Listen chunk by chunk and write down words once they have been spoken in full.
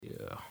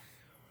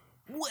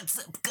What's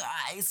up,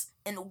 guys,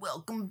 and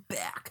welcome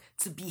back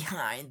to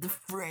Behind the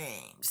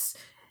Frames,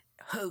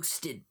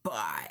 hosted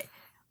by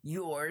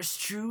yours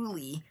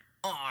truly,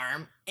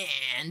 Arm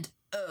and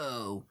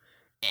O,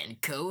 and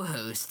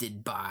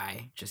co-hosted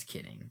by. Just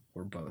kidding.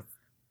 We're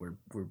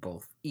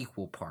both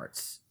equal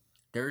parts.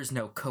 There is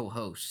no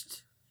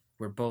co-host.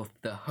 We're both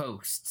the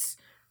hosts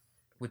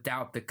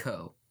without the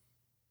co.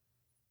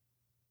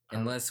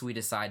 Unless we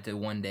decide to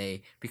one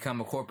day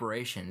become a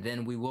corporation,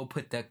 then we will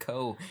put the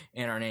co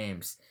in our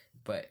names.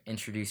 But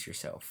introduce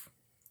yourself.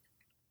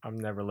 I'm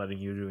never letting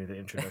you do the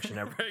introduction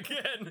ever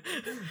again.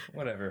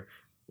 Whatever.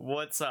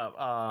 What's up?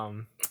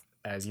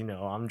 As you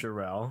know, I'm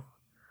Jarrell.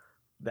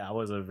 That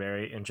was a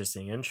very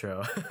interesting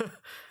intro.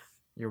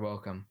 You're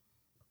welcome.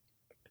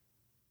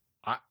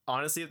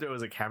 Honestly, if there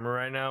was a camera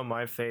right now,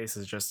 my face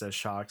is just as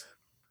shocked.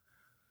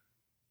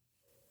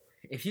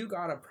 If you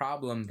got a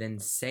problem, then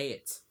say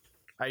it.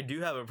 I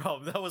do have a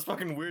problem. That was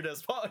fucking weird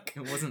as fuck.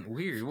 It wasn't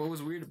weird. What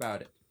was weird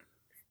about it?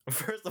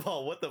 First of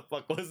all, what the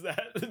fuck was that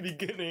at the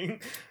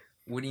beginning?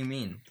 What do you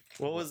mean?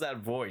 What was that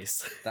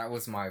voice? That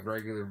was my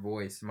regular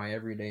voice, my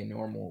everyday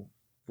normal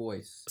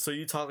voice. So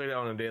you talk like that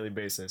on a daily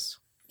basis?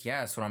 Yeah,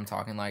 that's what I'm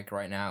talking like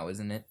right now,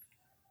 isn't it?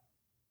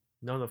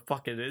 No, the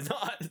fuck it is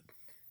not.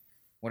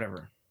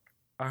 Whatever.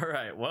 All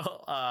right.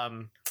 Well,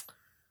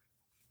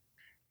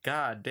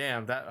 god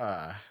damn,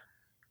 that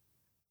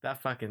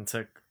fucking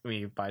took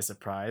me by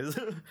surprise.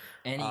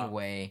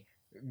 Anyway,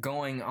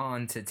 going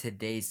on to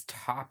today's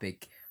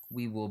topic,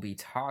 we will be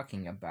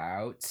talking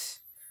about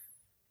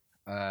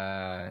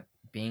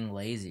being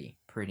lazy,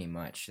 pretty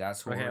much.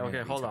 That's what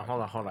okay, hold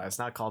on. It's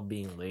not called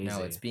being lazy.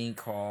 No, it's being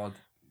called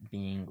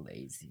being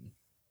lazy.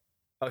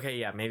 Okay,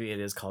 yeah, maybe it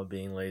is called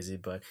being lazy,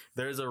 but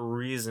there's a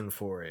reason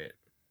for it.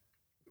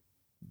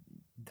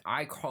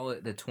 I call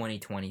it the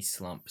 2020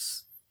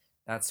 slumps.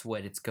 That's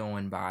what it's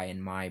going by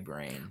in my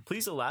brain.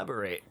 Please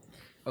elaborate.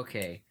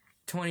 Okay,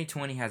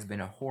 2020 has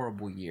been a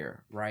horrible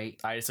year, right?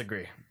 I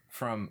disagree.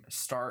 From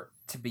start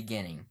to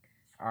beginning.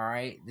 All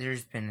right,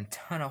 there's been a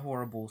ton of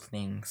horrible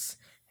things,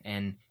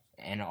 and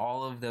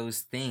all of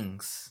those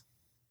things,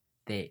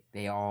 they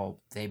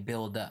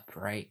build up,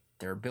 right?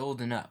 They're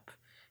building up,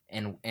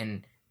 and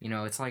you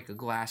know, it's like a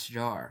glass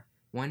jar.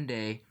 One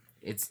day,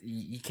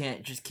 you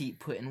can't just keep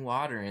putting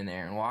water in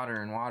there and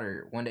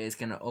water. One day it's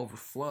gonna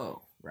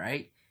overflow,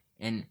 right?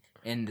 And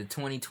the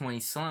 2020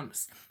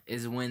 slumps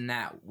is when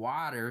that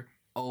water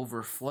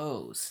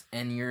overflows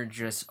and you're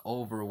just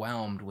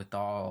overwhelmed with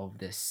all of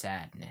this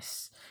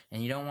sadness.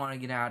 And you don't want to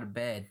get out of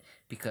bed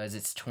because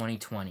it's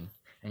 2020.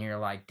 And you're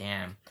like,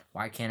 damn,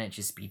 why can't it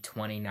just be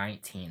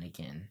 2019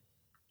 again?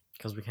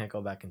 Because we can't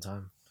go back in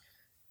time.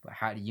 But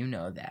how do you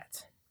know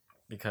that?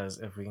 Because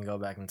if we can go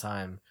back in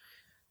time,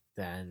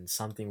 then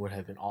something would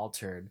have been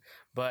altered.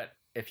 But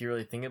if you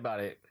really think about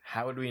it,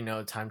 how would we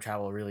know time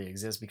travel really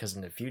exists? Because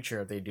in the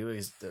future, if they do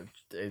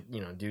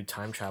do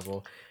time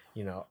travel,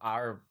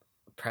 our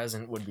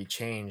present would be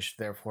changed,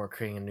 therefore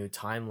creating a new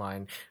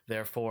timeline.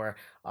 Therefore,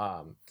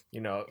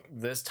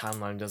 this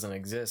timeline doesn't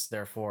exist.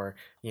 Therefore,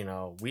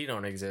 we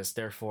don't exist.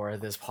 Therefore,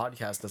 this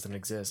podcast doesn't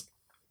exist.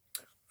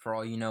 For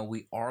all you know,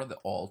 we are the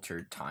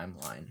altered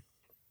timeline.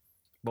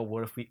 But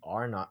what if we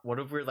are not? What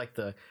if we're like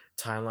the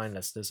timeline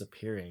that's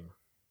disappearing?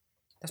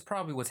 That's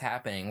probably what's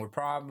happening. We're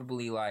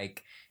probably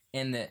like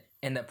in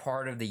the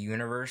part of the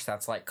universe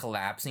that's like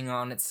collapsing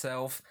on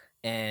itself,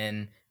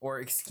 or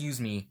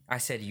excuse me, I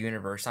said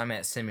universe, I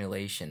meant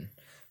simulation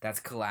that's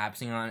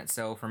collapsing on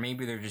itself, or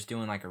maybe they're just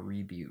doing like a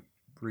reboot.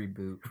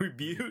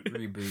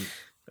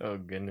 Oh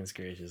goodness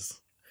gracious.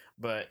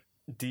 But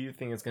do you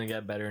think it's gonna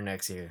get better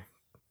next year?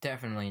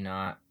 Definitely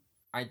not.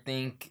 I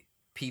think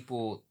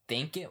people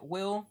think it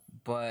will,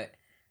 but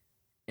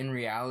in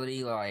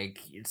reality, like,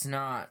 it's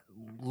not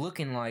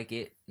looking like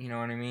it. You know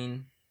what I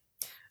mean?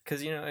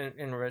 Because,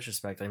 in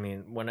retrospect, I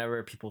mean,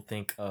 whenever people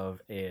think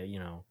of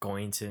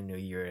going to a new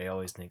year, they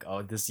always think,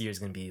 oh, this year's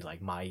going to be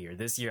like my year.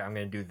 This year I'm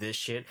going to do this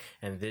shit,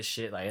 and this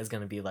shit, like, it's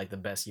going to be like the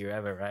best year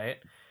ever, right?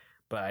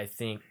 But I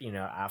think,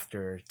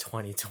 after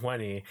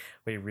 2020,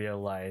 we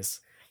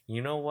realize,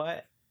 you know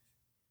what?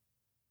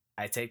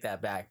 I take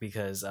that back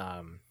because,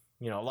 a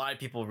lot of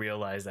people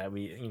realize that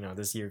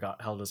this year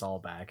held us all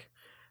back.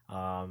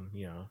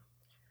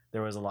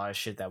 There was a lot of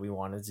shit that we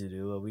wanted to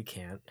do, but we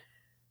can't.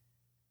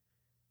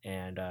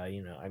 And,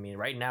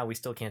 right now we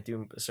still can't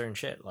do certain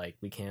shit. Like,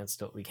 we can't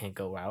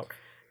go out.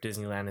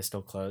 Disneyland is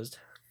still closed.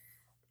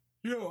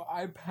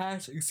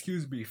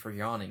 Excuse me for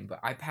yawning, but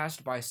I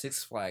passed by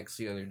Six Flags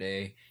the other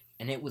day,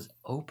 and it was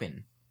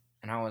open.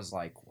 And I was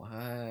like,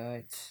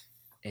 what?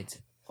 It's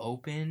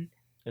open?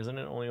 Isn't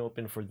it only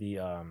open for the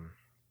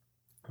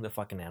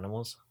fucking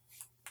animals?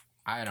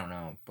 I don't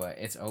know, but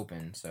it's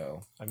open,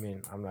 so. I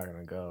mean, I'm not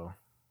gonna go.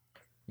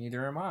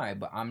 Neither am I,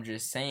 but I'm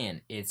just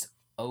saying it's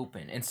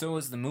open, and so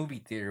is the movie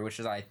theater, which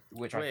I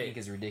think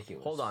is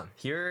ridiculous. Hold on,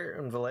 here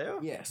in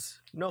Vallejo? Yes.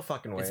 No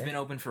fucking way. It's been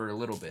open for a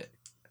little bit,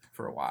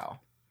 for a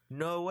while.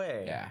 No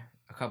way. Yeah,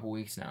 a couple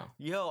weeks now.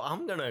 Yo,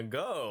 I'm gonna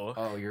go.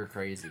 Oh, you're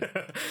crazy.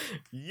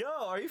 Yo,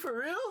 are you for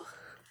real?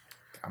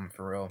 I'm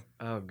for real.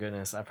 Oh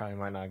goodness, I probably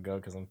might not go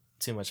because I'm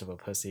too much of a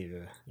pussy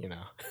to,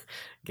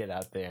 get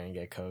out there and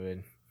get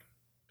COVID.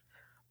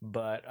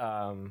 But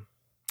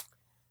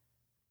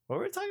what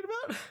were we talking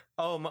about?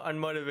 Oh,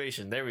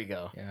 unmotivation. There we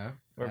go. Yeah,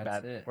 We're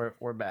that's bad. it.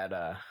 We're bad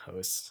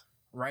hosts.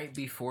 Right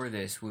before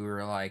this, we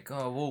were like,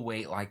 "Oh, we'll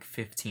wait like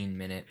 15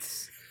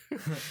 minutes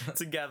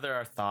To gather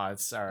our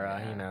thoughts, our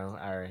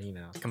our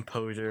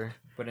composure.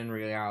 But in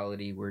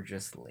reality, we're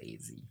just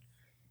lazy.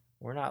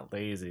 We're not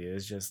lazy.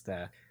 It's just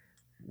that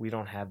we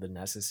don't have the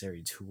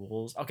necessary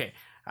tools. Okay,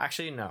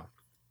 actually no.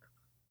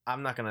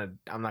 I'm not gonna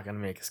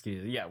make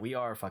excuses. Yeah, we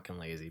are fucking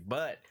lazy,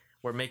 but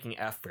we're making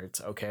efforts.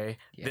 Okay,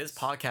 Yes. This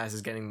podcast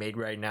is getting made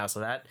right now,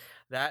 so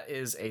that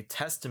is a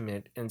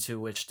testament into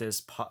which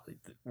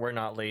we're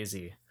not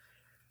lazy.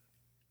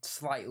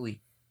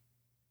 Slightly.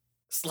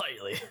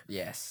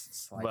 Yes.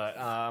 Slightly.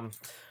 But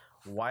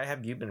why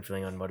have you been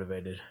feeling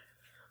unmotivated?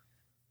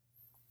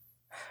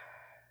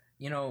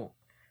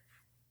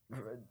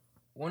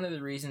 One of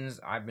the reasons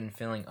I've been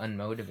feeling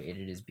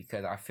unmotivated is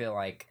because I feel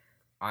like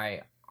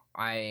I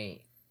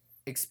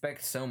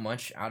expect so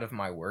much out of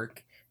my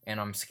work, and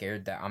I'm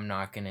scared that I'm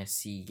not gonna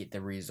get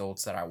the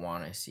results that I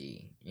want to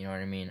see. You know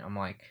what I mean? I'm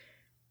like,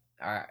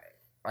 I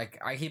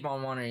keep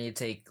on wanting to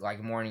take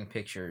like morning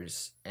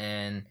pictures,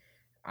 and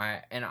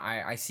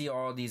I see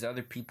all these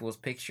other people's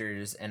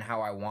pictures and how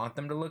I want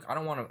them to look.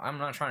 I'm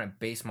not trying to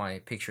base my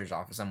pictures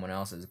off of someone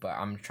else's, but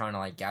I'm trying to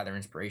like gather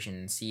inspiration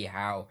and see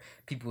how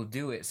people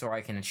do it so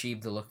I can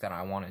achieve the look that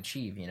I want to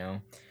achieve,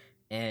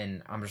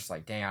 And I'm just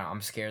like, dang,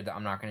 I'm scared that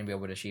I'm not going to be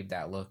able to achieve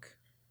that look.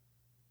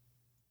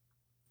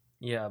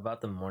 Yeah, about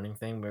the morning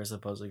thing, we were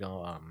supposed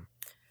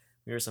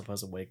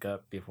to wake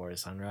up before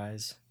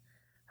sunrise.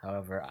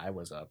 However, I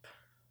was up.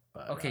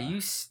 But, okay,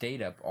 you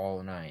stayed up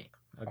all night.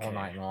 Okay. All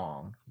night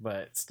long.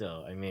 But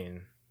still, I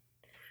mean,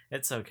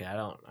 it's okay. I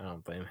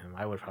don't blame him.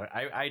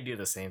 I do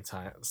the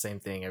same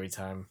thing every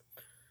time.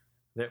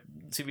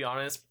 To be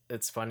honest,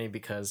 it's funny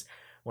because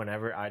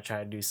whenever I try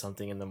to do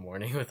something in the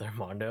morning with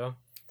Armando,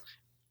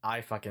 I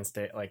fucking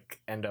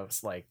end up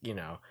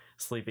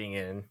sleeping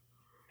in,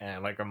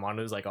 and like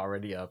Armando's like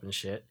already up and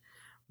shit.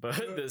 But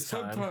this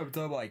time, sometimes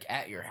I'm like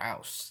at your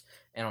house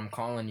and I'm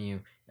calling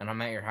you, and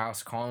I'm at your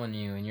house calling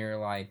you, and you're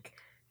like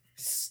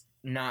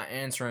not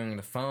answering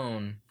the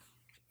phone,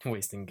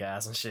 wasting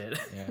gas and shit.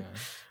 Yeah.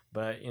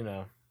 But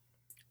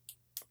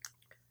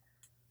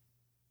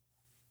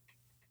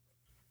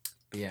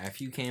But yeah,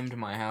 if you came to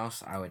my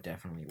house, I would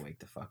definitely wake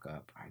the fuck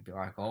up. I'd be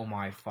like, "Oh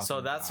my fucking."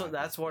 So that's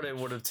God, what it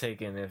would have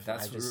taken if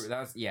that's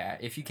yeah.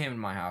 If you came to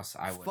my house,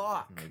 I would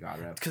definitely got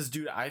it up. Because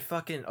dude,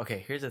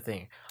 okay. Here's the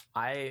thing,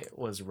 I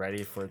was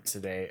ready for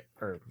today,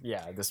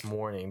 this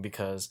morning,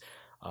 because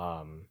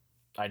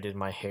I did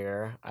my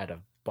hair. I had a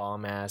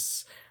bomb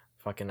ass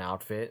fucking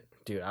outfit,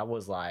 dude. I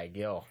was like,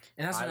 yo.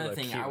 And that's another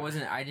thing. Cute.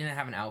 I didn't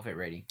have an outfit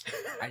ready.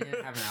 I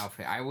didn't have an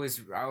outfit. I was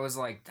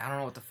like, I don't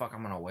know what the fuck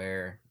I'm gonna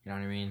wear. You know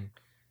what I mean?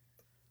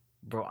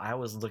 Bro, I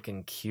was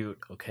looking cute,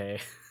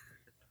 okay?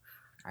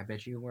 I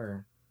bet you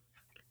were.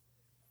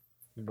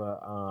 But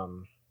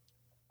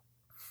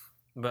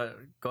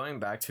going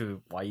back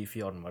to why you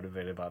feel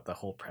unmotivated about the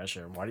whole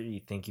pressure, why do you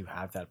think you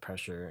have that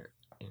pressure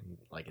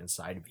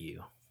inside of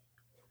you?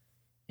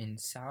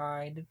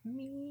 Inside of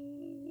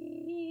me,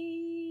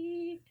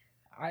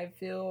 I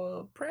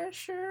feel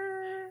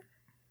pressure.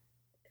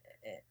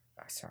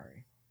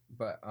 Sorry,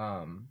 but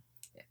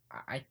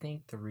I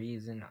think the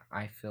reason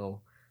I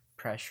feel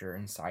pressure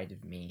inside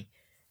of me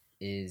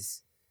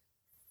is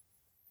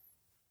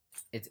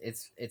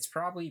it's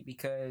probably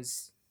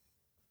because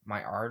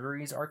my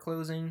arteries are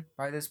closing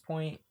by this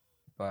point,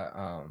 but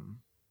I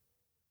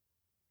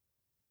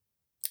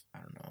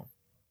don't know.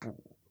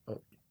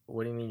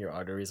 What do you mean your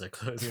arteries are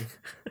closing?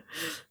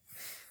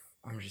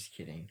 I'm just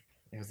kidding.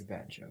 It was a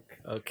bad joke.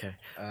 Okay.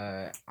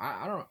 I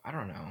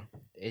don't know.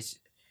 It's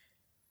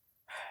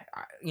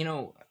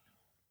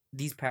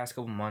these past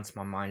couple months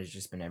my mind has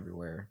just been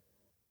everywhere.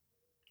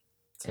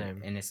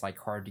 Same. And it's like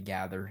hard to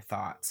gather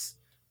thoughts,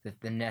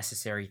 the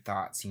necessary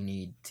thoughts you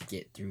need to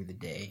get through the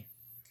day.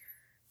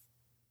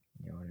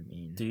 You know what I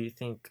mean? Do you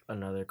think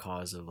another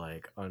cause of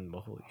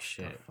holy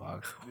shit?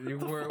 Fuck.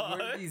 Where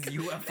did these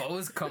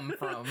UFOs come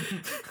from?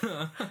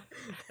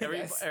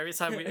 every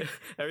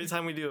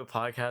time we do a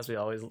podcast, we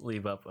always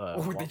leave up.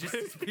 They just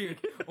disappeared.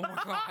 Oh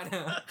my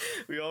god!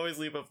 We always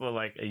leave up a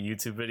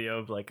YouTube video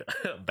of a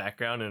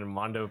background, and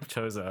Armando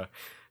chose a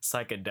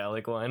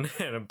psychedelic one,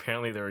 and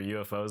apparently there were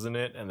UFOs in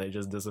it, and they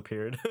just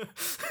disappeared.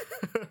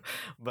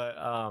 But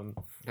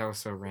that was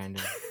so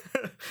random.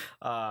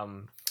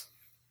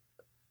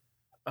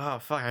 Oh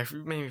fuck! I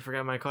made me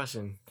forget my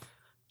question.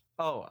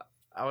 Oh,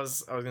 I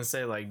was gonna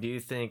say, do you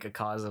think a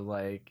cause of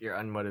your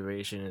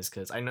unmotivation is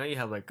because I know you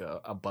have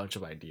a bunch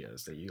of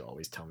ideas that you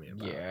always tell me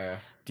about. Yeah.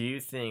 Do you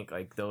think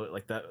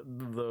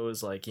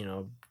those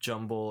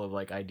jumble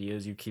of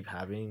ideas you keep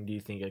having? Do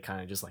you think it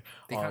kind of just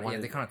they kind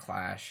of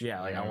clash?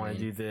 Yeah, I want to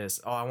do this.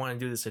 Oh, I want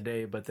to do this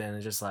today, but then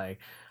it's just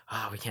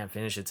we can't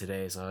finish it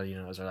today. So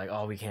it's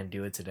we can't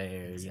do it today.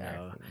 Or,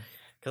 exactly.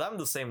 Because I'm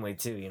the same way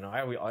too, you know.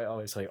 I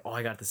always say, oh,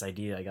 I got this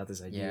idea,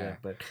 Yeah.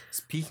 but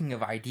Speaking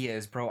of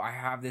ideas, bro, I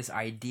have this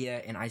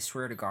idea, and I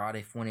swear to God,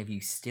 if one of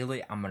you steal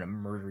it, I'm gonna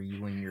murder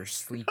you in your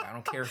sleep. I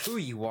don't care who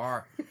you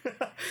are.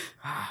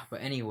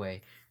 But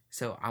anyway,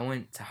 so I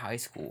went to high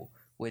school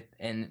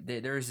and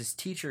there was this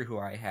teacher who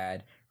I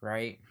had,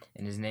 right?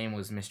 And his name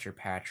was Mr.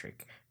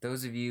 Patrick.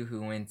 Those of you who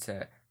went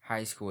to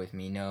high school with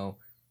me know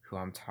who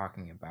I'm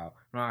talking about.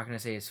 I'm not gonna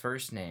say his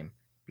first name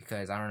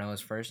because I don't know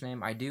his first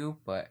name. I do,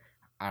 but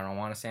I don't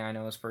want to say I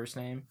know his first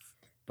name.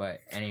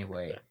 But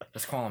anyway,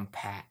 let's call him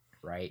Pat,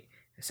 right?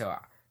 So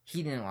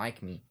he didn't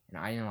like me, and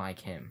I didn't like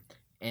him.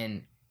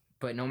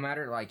 But no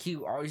matter, like, he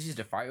always used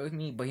to fight with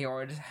me, but he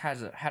always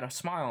had a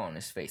smile on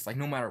his face. Like,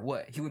 no matter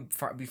what, he would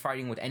be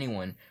fighting with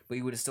anyone, but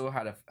he would still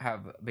have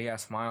a big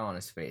ass smile on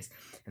his face.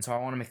 And so I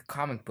want to make a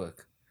comic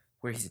book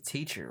where he's a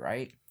teacher,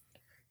 right?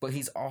 But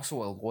he's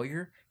also a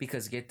lawyer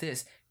because, get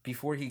this,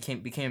 before he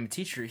became a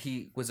teacher,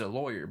 he was a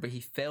lawyer, but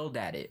he failed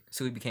at it,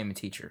 so he became a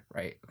teacher,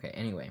 right? Okay,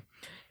 anyway.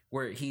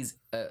 Where he's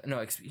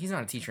he's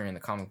not a teacher in the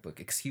comic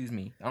book. Excuse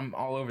me, I'm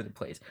all over the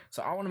place.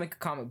 So I want to make a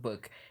comic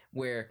book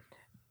where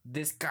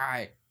this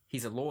guy,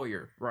 he's a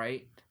lawyer,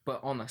 right? But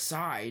on the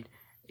side,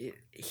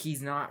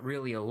 he's not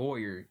really a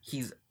lawyer.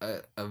 He's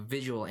a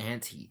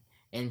vigilante,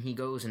 and he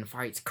goes and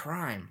fights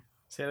crime.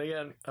 Say it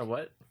again. A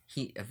what?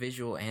 A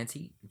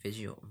vigilante. Is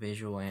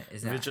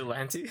that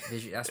vigilante?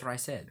 That's what I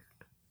said.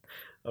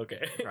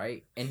 Okay.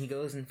 Right, and he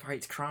goes and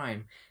fights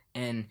crime,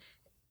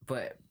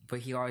 but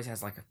he always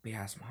has like a big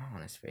ass smile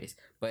on his face.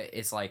 But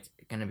it's like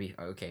gonna be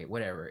okay,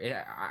 whatever.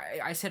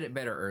 I said it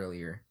better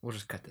earlier. We'll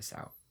just cut this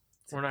out.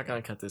 We're not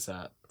gonna cut this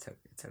out.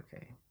 It's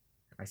okay.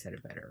 I said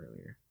it better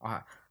earlier.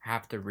 I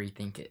have to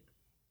rethink it.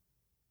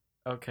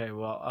 Okay,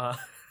 well,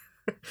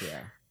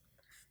 yeah.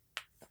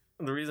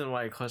 The reason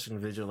why I questioned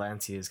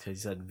vigilante is because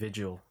you said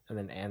vigil and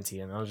then anti,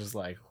 and I was just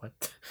like,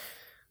 what?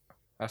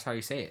 That's how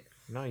you say it.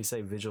 No, you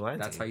say vigilante.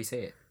 That's how you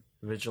say it.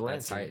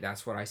 Vigilante.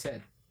 That's what I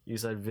said. You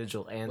said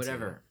vigilante.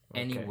 Whatever.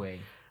 Okay. Anyway.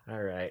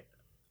 All right.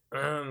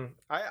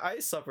 I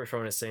suffer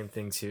from the same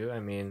thing too.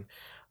 I mean,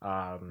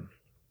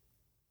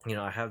 you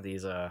know, I have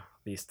these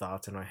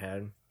thoughts in my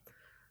head,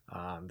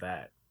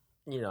 that,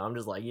 you know, I'm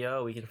just like,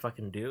 yo, we can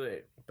fucking do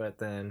it. But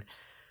then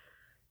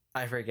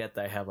I forget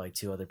that I have like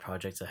 2 other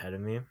projects ahead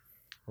of me.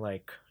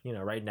 Like, you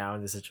know, right now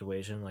in this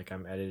situation, like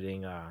I'm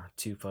editing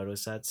 2 photo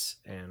sets,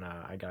 and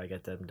I gotta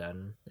get them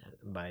done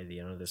by the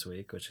end of this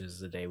week, which is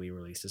the day we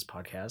release this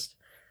podcast.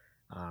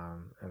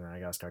 And then I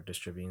gotta start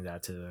distributing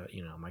that to,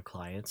 you know, my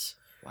clients.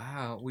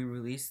 Wow, we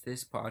released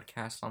this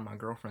podcast on my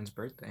girlfriend's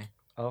birthday.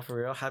 Oh, for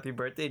real? Happy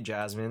birthday,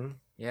 Jasmine.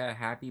 Yeah,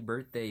 happy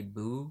birthday,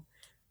 boo.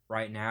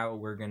 Right now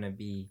we're gonna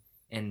be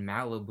in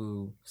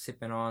Malibu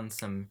sipping on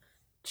some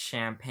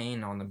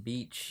champagne on the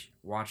beach,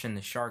 watching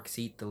the sharks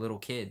eat the little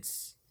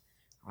kids.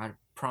 I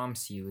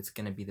promise you it's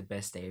gonna be the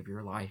best day of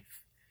your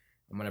life.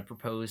 I'm gonna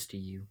propose to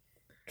you.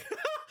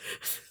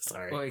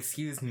 Sorry. Well,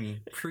 excuse me.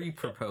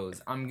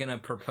 Pre-propose. I'm gonna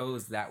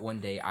propose that one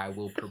day I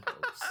will propose.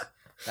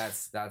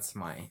 That's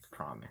my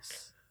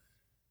promise.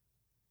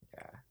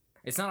 Yeah.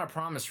 It's not a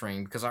promise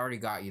ring because I already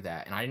got you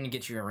that, and I didn't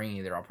get you a ring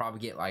either. I'll probably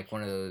get like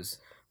one of those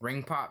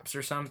ring pops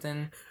or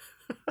something.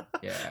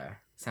 Yeah.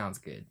 Sounds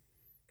good.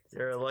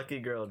 You're a lucky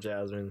girl,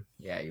 Jasmine.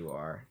 Yeah, you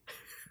are.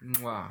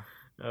 Wow.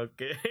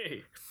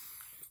 Okay.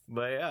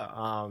 But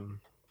yeah,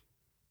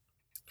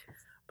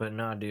 but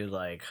no, dude,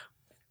 like,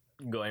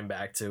 going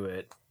back to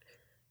it,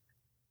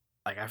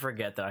 like, I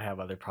forget that I have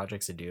other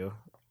projects to do,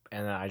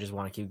 and then I just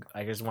want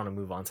to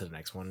move on to the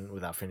next one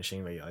without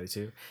finishing the other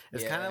 2.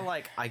 It's kind of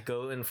like I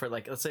go in for,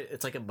 like, let's say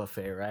it's like a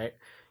buffet, right?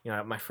 You know,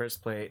 at my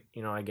first plate,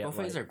 you know, I get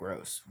buffets are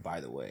gross, by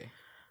the way.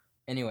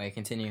 Anyway,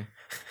 continue.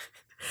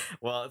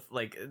 Well, it's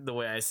like the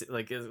way I see,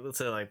 like, let's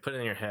say, like, put it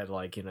in your head,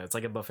 like, you know, it's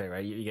like a buffet,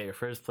 right? You get your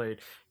first plate,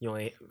 you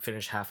only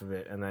finish half of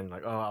it, and then,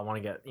 like, oh, I want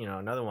to get, you know,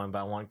 another one, but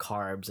I want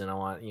carbs, and I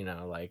want, you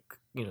know, like,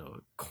 you know,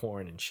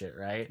 corn and shit,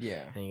 right?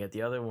 Yeah. And you get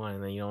the other one,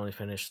 and then you only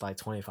finish like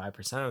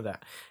 25% of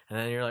that, and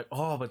then you're like,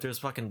 oh, but there's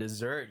fucking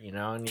dessert, you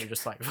know, and you're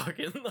just like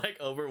fucking like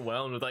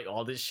overwhelmed with like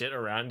all this shit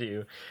around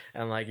you,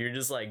 and like you're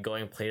just like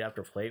going plate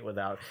after plate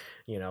without,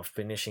 you know,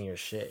 finishing your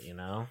shit, you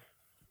know.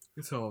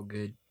 It's all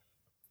good.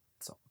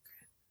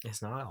 It's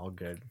not all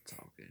good. It's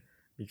all good.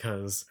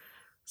 Because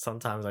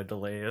sometimes I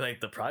delay like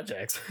the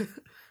projects.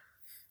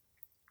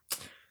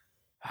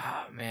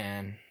 Oh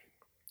man.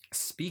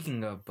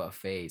 Speaking of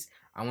buffets,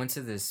 I went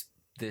to this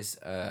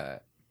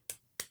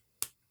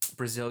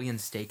Brazilian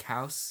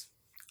steakhouse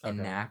in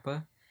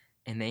Napa,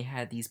 and they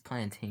had these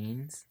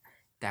plantains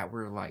that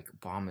were like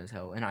bomb as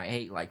hell, and I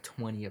ate like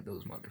 20 of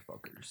those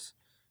motherfuckers.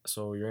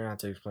 So you're gonna have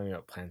to explain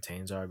what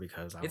plantains are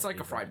because it's like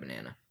a fried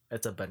banana.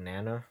 It's a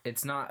banana.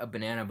 It's not a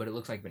banana, but it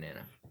looks like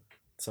banana.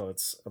 So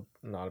it's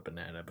not a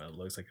banana, but it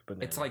looks like a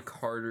banana. It's like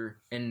harder,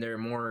 and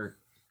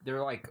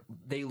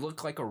they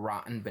look like a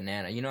rotten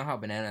banana. You know how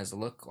bananas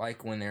look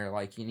like when they're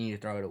like you need to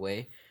throw it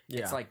away? Yeah.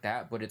 It's like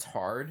that, but it's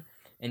hard,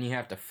 and you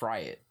have to fry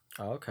it.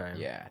 Oh, okay.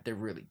 Yeah, they're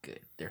really good.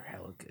 They're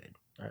hella good.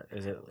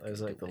 Is it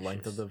like the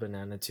length of the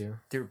banana too?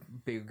 They're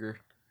bigger.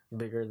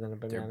 Bigger than a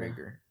banana? They're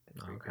bigger.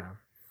 Okay.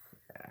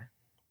 Yeah.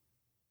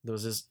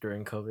 Was this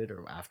during COVID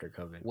or after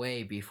COVID?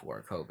 Way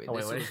before COVID. Oh,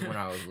 wait, this wait. was when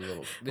I was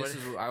little.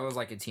 I was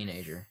like a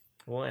teenager.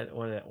 Why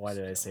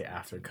did I say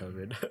after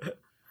COVID?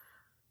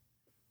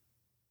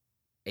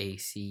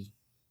 AC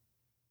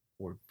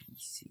or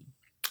BC.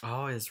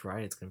 Oh, it's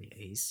right. It's gonna be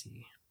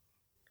AC.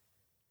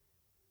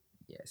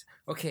 Yes.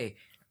 Okay.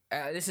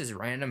 This is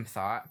random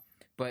thought,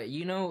 but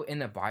you know in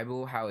the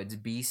Bible how it's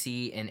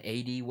BC and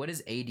AD. What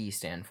does AD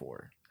stand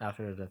for?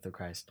 After the death of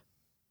Christ.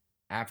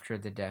 After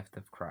the death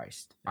of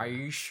Christ. Yeah. Are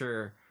you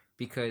sure?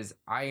 Because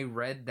I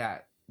read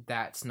that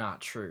that's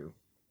not true.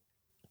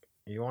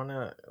 You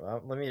wanna?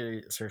 Let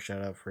me search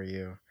that up for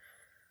you.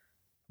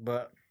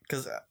 But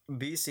because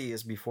BC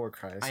is before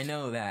Christ. I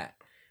know that.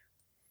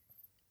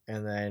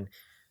 And then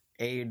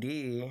AD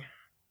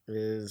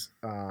is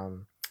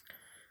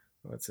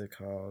what's it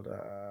called?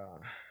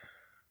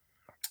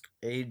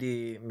 AD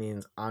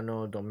means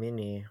Anno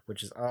Domini,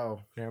 which is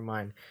never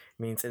mind,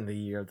 means in the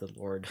year of the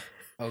Lord.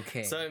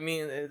 Okay. So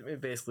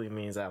it basically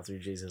means after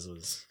Jesus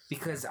was.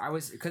 Because I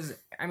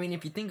mean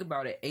if you think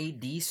about it,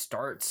 AD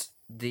starts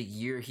the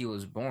year he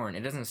was born.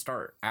 It doesn't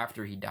start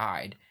after he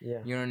died. Yeah.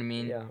 You know what I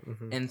mean? Yeah.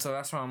 Mm-hmm. And so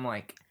that's why I'm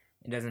like,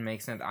 it doesn't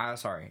make sense.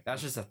 Sorry,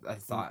 that's just a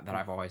thought that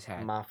I've always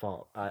had. My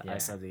fault. I Yeah.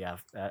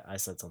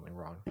 said something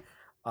wrong.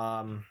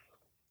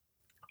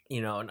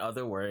 In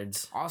other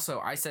words. Also,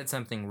 I said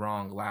something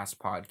wrong last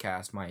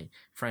podcast. My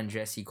friend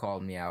Jesse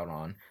called me out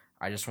on.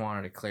 I just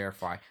wanted to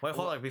clarify. Wait,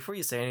 hold on. Before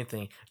you say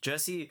anything,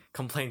 Jesse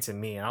complained to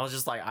me, and I was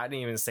just like, I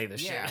didn't even say the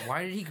shit. Yeah,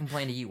 why did he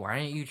complain to you? Why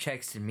didn't you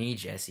text me,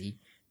 Jesse?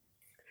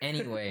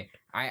 Anyway,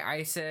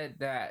 I said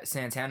that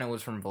Santana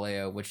was from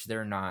Vallejo, which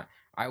they're not.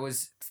 I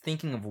was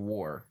thinking of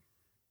War.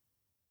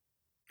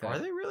 Are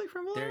they really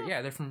from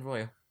Vallejo? They're from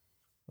Vallejo.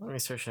 Let me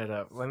search that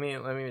up. Let me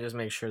just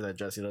make sure that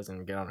Jesse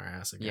doesn't get on our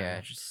ass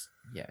again.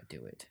 Yeah,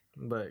 do it.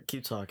 But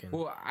keep talking.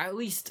 Well, at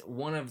least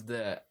one of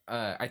the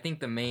I think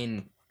the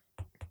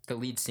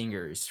lead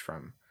singer is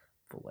from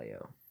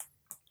Vallejo.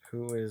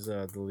 Who is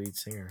the lead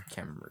singer?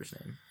 Can't remember his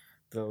name.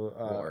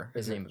 War.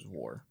 His name is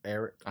War.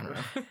 Eric. I don't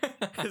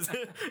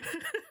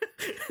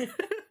know.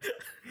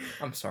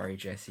 I'm sorry,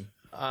 Jesse.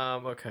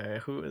 Okay.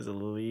 Who is the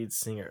lead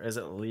singer? Is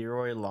it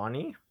Leroy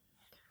Lonnie?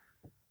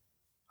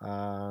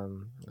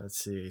 Let's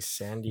see.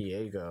 San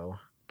Diego.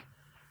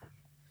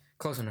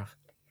 Close enough.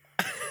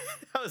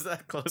 How is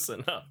that close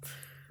enough?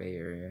 Bay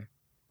Area.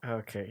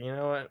 Okay, you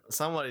know what?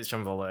 Somebody's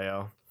from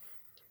Vallejo.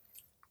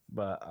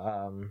 But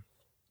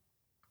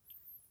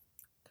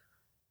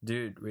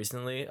dude,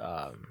 recently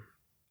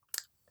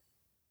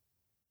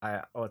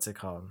what's it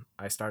called?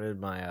 I started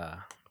my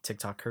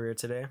TikTok career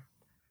today.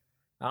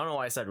 I don't know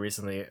why I said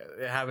recently.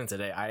 It happened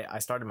today. I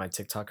started my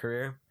TikTok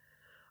career.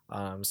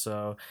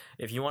 So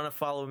if you want to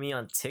follow me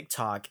on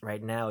TikTok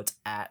right now, it's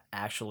at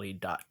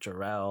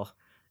actually.jarrell.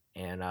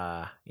 And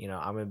I'm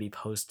gonna be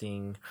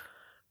posting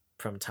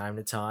from time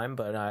to time,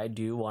 but I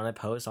do want to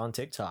post on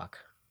TikTok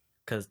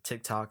because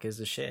TikTok is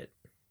the shit.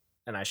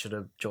 And I should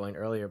have joined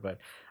earlier, but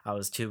I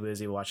was too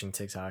busy watching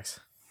TikToks.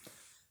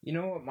 You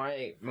know what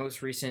my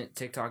most recent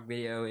TikTok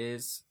video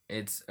is?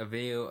 It's a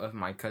video of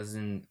my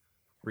cousin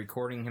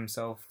recording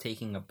himself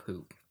taking a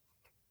poop.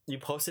 You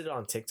posted it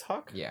on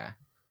TikTok? Yeah.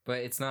 But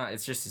it's not,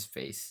 it's just his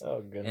face.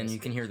 Oh, goodness. And you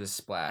can hear the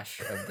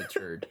splash of the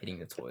turd hitting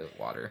the toilet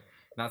water.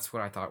 That's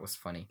what I thought was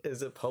funny.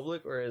 Is it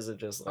public or is it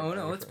just like... Oh,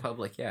 no, it's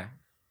public, yeah.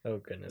 Oh,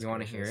 goodness. You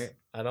want to hear it?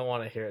 I don't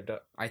want to hear it.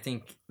 I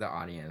think the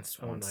audience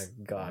wants, my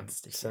God.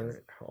 wants to hear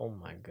it. Oh,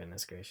 my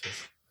goodness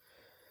gracious.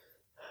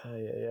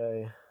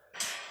 Ay.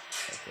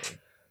 Okay.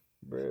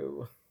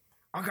 Bro.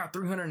 I got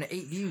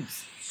 308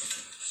 views.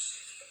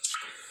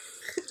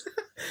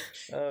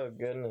 Oh,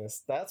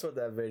 goodness. That's what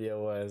that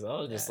video was. I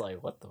was just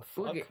like, what the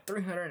fuck? Look at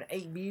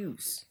 308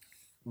 views.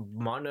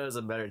 Mondo is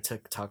a better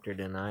TikToker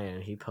than I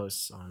am. He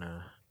posts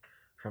on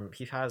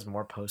he has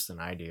more posts than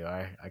I do.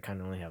 I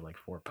kind of only have like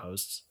 4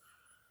 posts.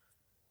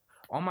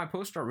 All my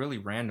posts are really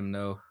random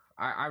though.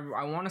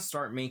 I want to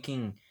start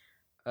making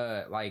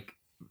like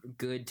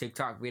good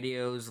TikTok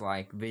videos,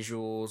 like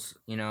visuals,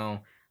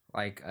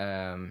 like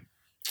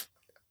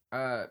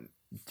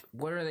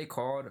what are they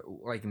called?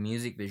 Like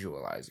music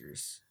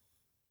visualizers.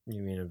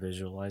 You mean a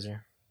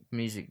visualizer?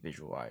 Music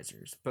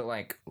visualizers, but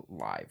like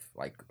live,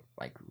 like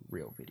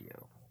real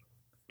video.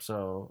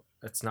 So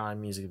it's not a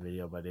music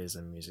video, but it is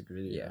a music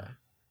video. Yeah,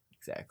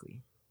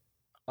 exactly.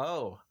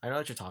 Oh, I know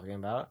what you're talking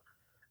about.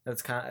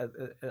 It's kind of,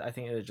 I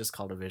think it's just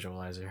called a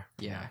visualizer.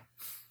 Yeah.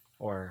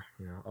 Or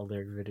a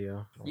lyric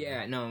video.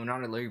 Yeah, no,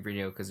 not a lyric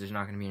video because there's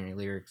not going to be any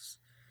lyrics.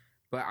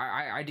 But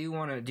I do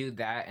want to do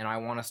that, and I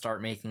want to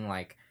start making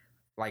like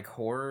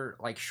horror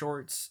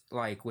shorts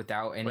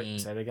without any.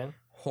 Wait, say it again.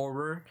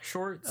 Horror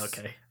shorts.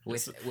 Okay.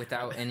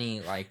 Without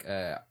any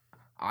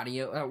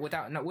audio, with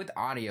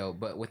audio,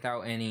 but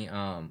without any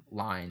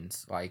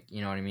lines,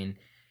 you know what I mean?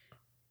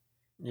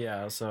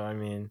 Yeah, so I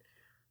mean,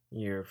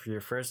 your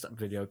first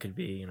video could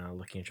be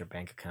looking at your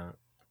bank account.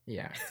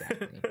 Yeah,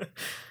 exactly.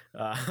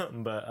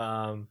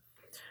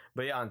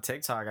 But yeah, on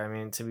TikTok, I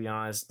mean, to be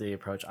honest, the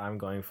approach I'm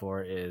going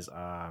for is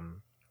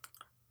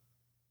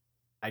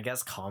I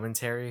guess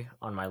commentary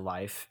on my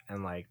life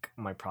and like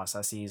my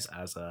processes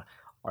as a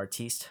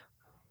artiste.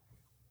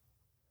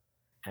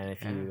 And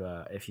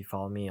if you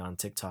follow me on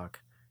TikTok,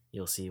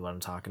 you'll see what I'm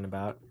talking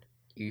about.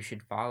 You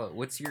should follow.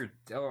 What's your?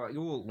 Oh,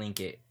 we'll link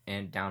it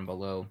and down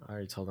below. I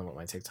already told them what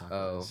my TikTok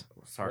Oh, is.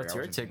 sorry. What's I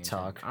your wasn't paying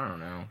TikTok? attention. I don't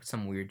know.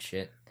 Some weird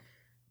shit.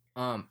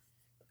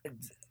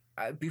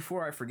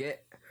 Before I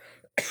forget,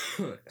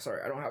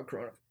 sorry, I don't have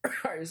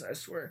coronavirus. I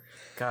swear.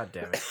 God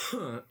damn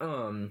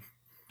it.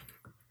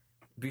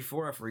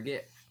 Before I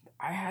forget,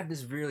 I had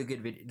this really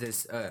good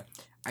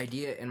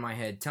idea in my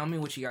head. Tell me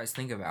what you guys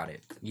think about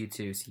it. You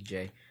too,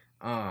 CJ.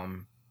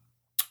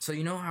 So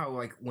you know how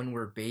like when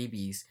we're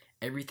babies,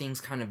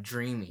 everything's kind of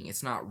dreamy.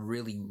 It's not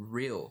really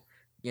real.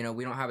 You know,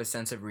 we don't have a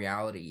sense of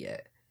reality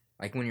yet.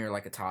 Like when you're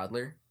like a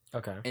toddler.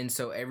 Okay. And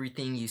so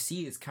everything you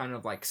see is kind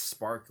of like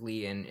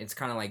sparkly, and it's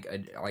kind of like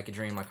a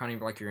dream, like kind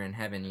of like you're in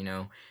heaven, you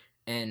know.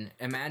 And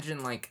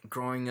imagine like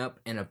growing up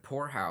in a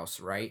poorhouse,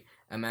 right?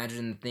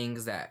 Imagine the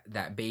things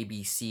that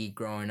babies see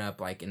growing up,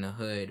 like in the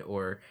hood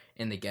or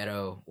in the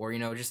ghetto, or you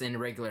know, just in a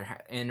regular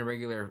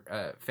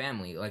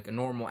family, like a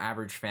normal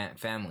average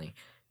family,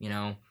 you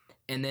know.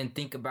 And then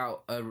think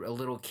about a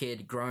little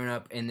kid growing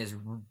up in this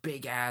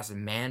big ass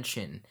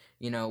mansion,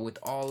 you know, with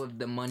all of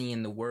the money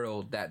in the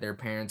world that their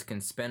parents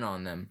can spend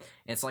on them.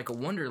 It's like a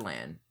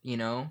wonderland, you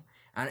know?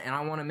 And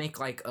I want to make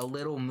like a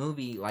little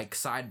movie like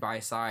side by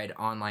side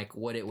on like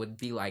what it would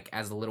be like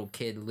as a little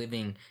kid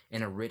living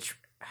in a rich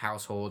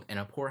household and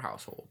a poor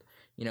household,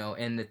 you know,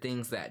 and the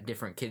things that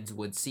different kids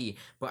would see.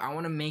 But I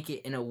want to make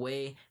it in a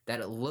way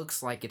that it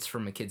looks like it's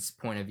from a kid's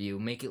point of view,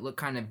 make it look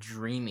kind of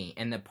dreamy,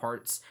 and the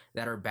parts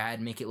that are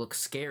bad make it look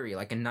scary,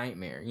 like a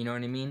nightmare, you know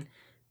what I mean?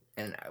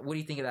 And what do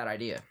you think of that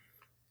idea?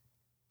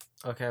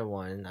 Okay,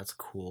 one, that's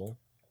cool.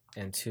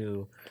 And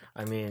two,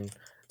 I mean,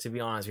 to be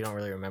honest, we don't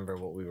really remember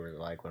what we were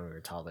like when we were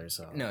toddlers.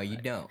 So No, you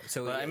don't.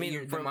 So But, I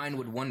mean, the mind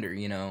would wonder,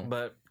 you know.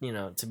 But you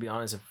know, to be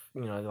honest, if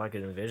you know, if I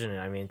could envision it.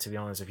 I mean, to be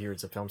honest, if you were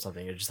to film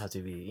something, it just have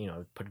to be, you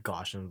know, put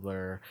Gaussian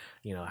blur,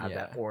 you know, have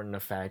that Yeah. Orton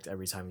effect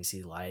every time you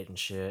see light and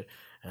shit.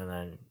 And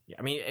then, yeah,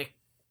 I mean,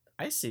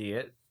 I see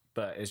it,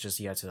 but it's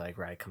just you have to like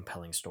write a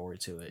compelling story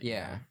to it. you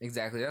Yeah, know?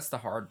 exactly. That's the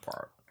hard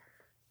part.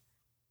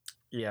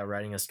 Yeah,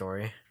 writing a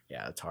story.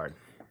 Yeah, it's hard.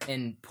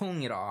 And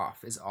pulling it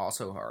off is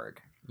also hard,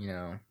 you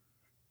know.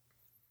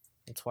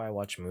 That's why I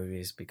watch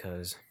movies,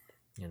 because,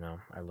 you know,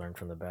 I learn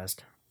from the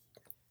best.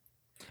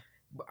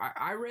 But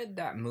I read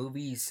that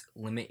movies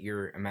limit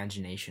your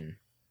imagination.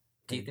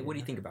 What do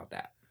you think about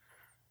that?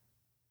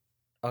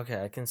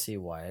 Okay, I can see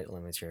why it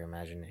limits your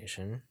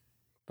imagination,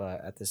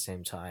 but at the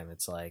same time,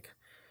 it's like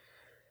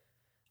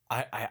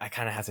I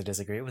kind of have to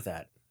disagree with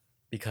that,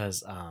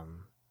 because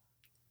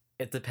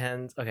it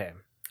depends. Okay,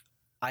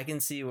 I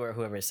can see where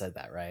whoever said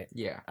that, right?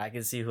 Yeah. I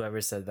can see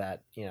whoever said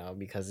that, you know,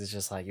 because it's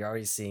just like you're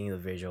already seeing the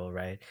visual,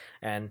 right?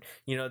 And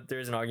you know,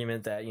 there's an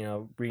argument that, you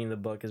know, reading the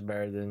book is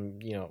better than,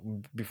 you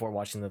know, before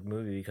watching the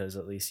movie, because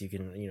at least you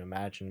can, you know,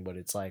 imagine what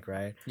it's like,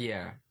 right?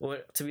 Yeah. Well,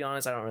 to be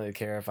honest, I don't really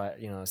care if I,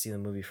 you know, see the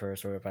movie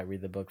first or if I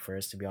read the book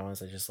first. To be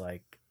honest, I just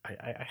like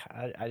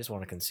I just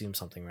want to consume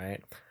something,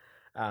 right?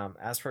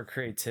 As for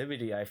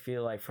creativity, I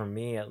feel like for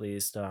me at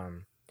least,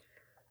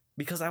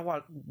 because I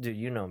watch, dude,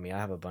 you know me, I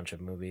have a bunch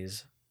of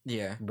movies,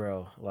 Yeah.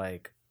 bro.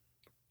 Like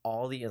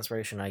all the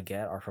inspiration I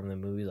get are from the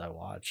movies I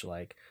watch.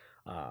 Like,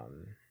 you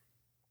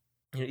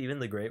know, even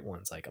the great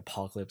ones like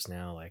Apocalypse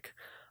Now, like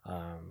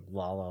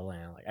La La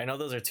Land. Like I know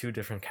those are two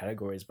different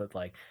categories, but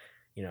like,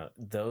 you know,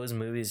 those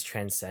movies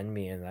transcend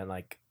me. And then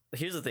like,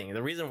 here's the thing: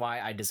 the reason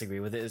why I disagree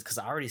with it is because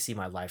I already see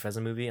my life as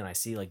a movie, and I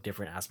see like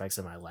different aspects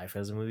of my life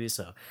as a movie.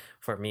 So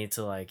for me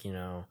to like, you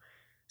know,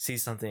 see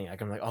something,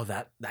 like I'm like, oh,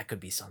 that could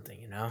be something,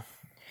 you know.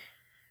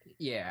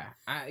 Yeah.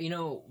 You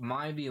know,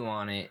 my view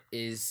on it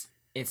is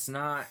it's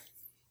not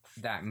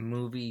that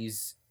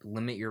movies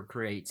limit your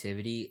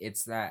creativity,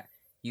 it's that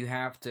you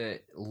have to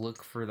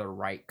look for the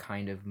right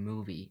kind of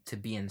movie to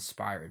be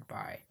inspired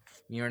by.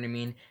 You know what I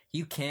mean?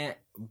 You can't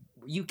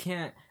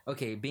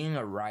okay, being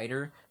a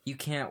writer, you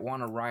can't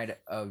want to write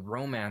a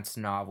romance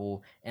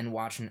novel and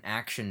watch an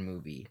action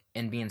movie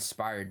and be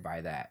inspired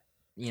by that.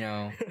 You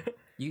know,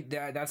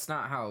 that's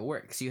not how it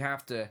works. You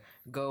have to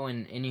go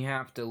and you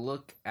have to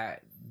look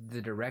at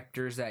the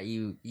directors that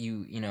you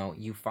know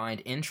you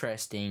find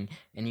interesting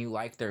and you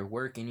like their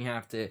work, and you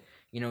have to,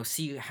 you know,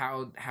 see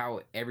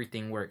how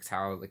everything works,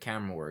 how the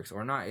camera works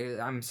or not.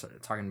 I'm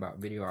talking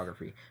about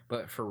videography,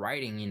 but for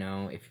writing, you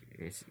know,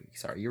 if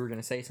sorry, you were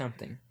gonna say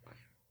something.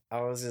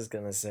 I was just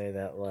gonna say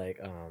that like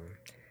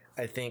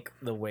I think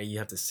the way you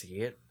have to see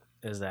it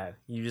is that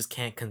you just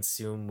can't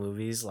consume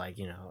movies, like,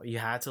 you know, you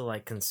have to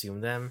like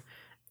consume them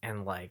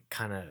and like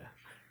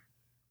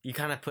you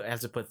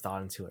have to put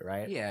thought into it,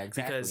 right? Yeah,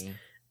 exactly. Because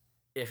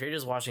if you're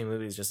just watching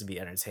movies just to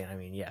be entertained, I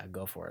mean, yeah,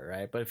 go for it,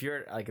 right? But if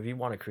you're like, if you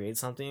want to create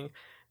something,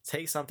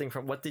 take something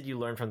from, what did you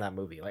learn from that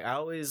movie? Like I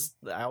always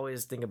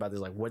think about this,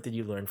 like, what did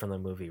you learn from the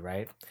movie,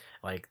 right?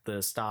 Like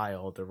the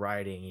style, the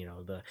writing, you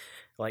know, the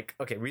like,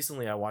 okay,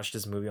 recently I watched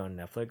this movie on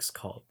Netflix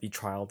called The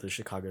Trial of the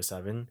Chicago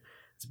 7.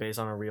 It's based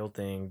on a real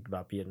thing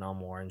about Vietnam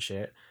War and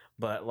shit.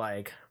 But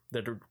like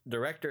the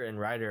director and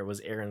writer was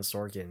Aaron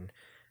Sorkin.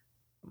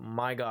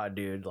 My God,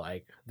 dude,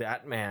 like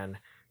that man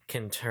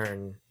can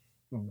turn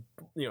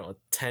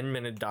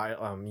 10-minute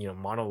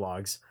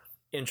monologues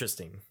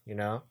interesting,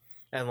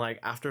 and like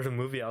after the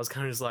movie I was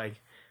kind of just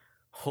like,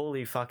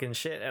 holy fucking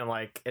shit. And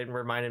like it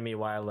reminded me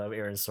why I love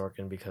Aaron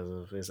Sorkin, because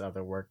of his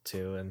other work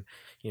too. And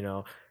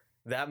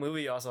that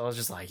movie also, I was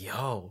just like,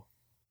 yo,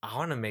 I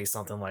want to make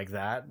something like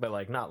that, but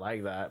like not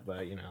like that,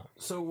 but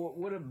So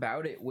what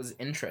about it was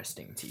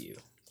interesting to you?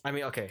 I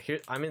mean, okay, here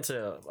I'm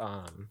into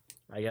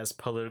I guess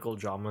political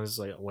dramas,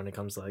 like when it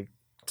comes to like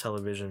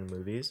television and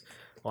movies.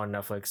 On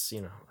Netflix,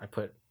 I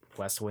put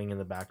West Wing in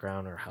the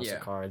background, or House of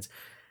Cards.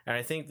 And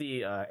I think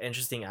the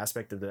interesting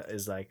aspect of that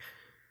is like,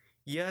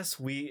 yes,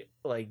 we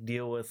like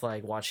deal with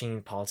like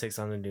watching politics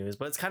on the news,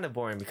 but it's kind of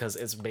boring because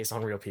it's based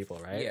on real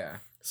people, right? Yeah.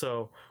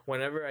 So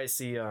whenever I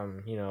see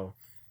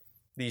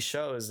these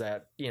shows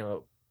that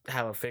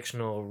have a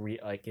fictional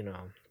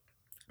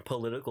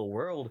political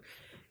world,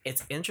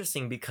 it's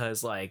interesting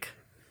because like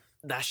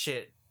that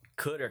shit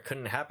could or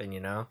couldn't happen,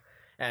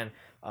 and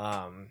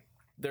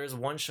there's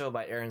one show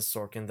by Aaron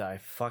Sorkin that I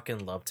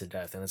fucking love to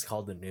death, and it's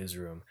called The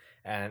Newsroom.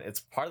 And it's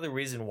part of the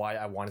reason why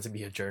I wanted to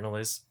be a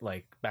journalist,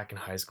 like back in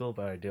high school,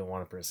 but I didn't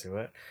want to pursue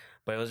it.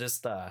 But it was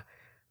just The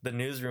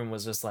Newsroom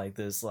was just like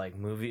this like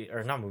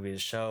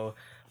show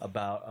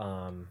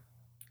about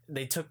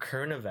they took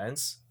current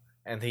events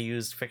and they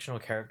used fictional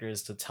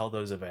characters to tell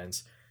those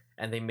events,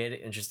 and they made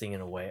it interesting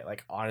in a way.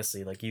 Like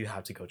honestly, like you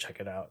have to go check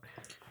it out.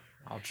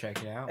 I'll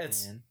check it out.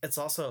 It's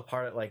also a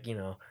part of like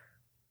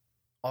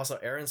also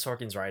Aaron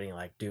Sorkin's writing,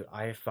 like, dude,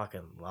 I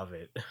fucking love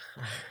it.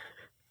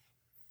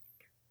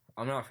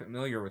 I'm not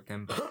familiar with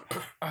them, but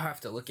I'll have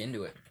to look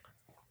into it.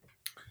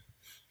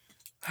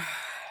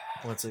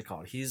 What's it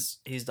called? He's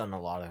done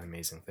a lot of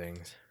amazing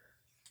things.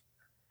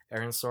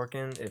 Aaron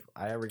Sorkin, if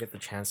I ever get the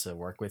chance to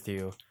work with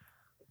you,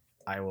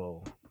 I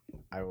will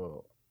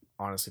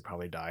honestly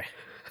probably die.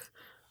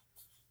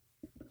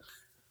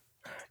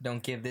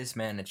 Don't give this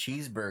man a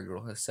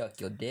cheeseburger, he'll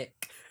suck your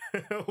dick.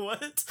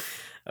 What?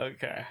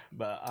 Okay,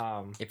 but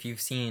if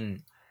you've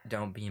seen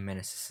Don't Be a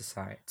Menace to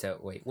Society, so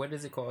wait, what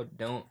is it called?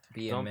 Don't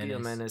be a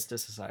menace to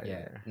society.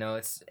 Yeah, no,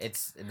 it's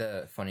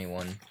the funny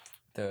one.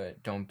 The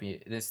don't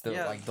be this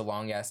like the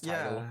long ass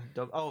title.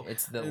 Yeah.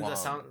 It's the long.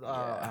 Sound,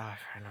 I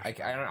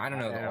don't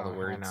know all the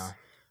words. I know.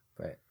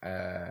 But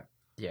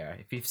yeah,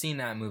 if you've seen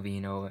that movie,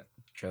 you know what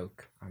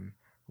joke I'm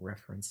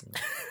referencing.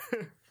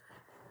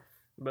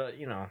 But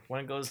when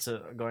it goes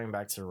to going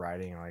back to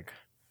writing, like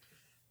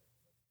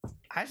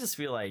I just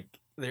feel like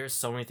there's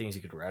so many things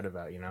you could write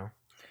about,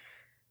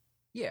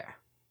 Yeah,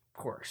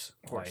 of course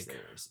like,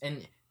 there is.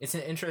 And it's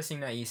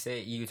interesting that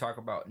you talk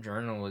about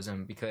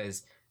journalism,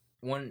 because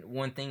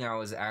one thing I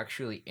was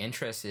actually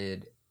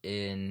interested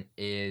in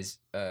is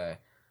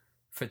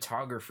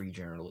photography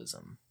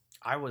journalism.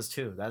 I was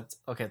too. That's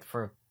okay.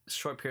 For a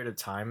short period of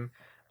time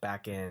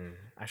back in,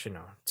 actually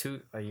no,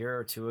 a year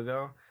or two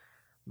ago,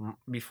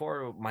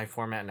 before my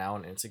format now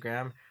on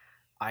Instagram,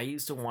 I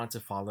used to want to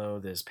follow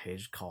this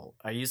page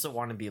I used to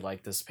want to be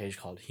like this page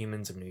called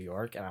Humans of New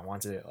York, and I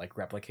wanted to like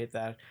replicate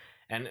that.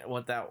 And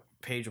what that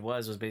page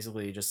was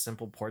basically just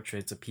simple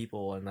portraits of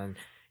people, and then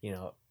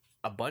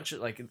a bunch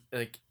of like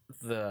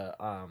the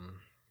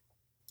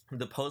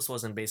post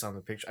wasn't based on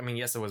the picture. I mean,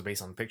 yes, it was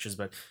based on the pictures,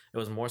 but it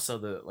was more so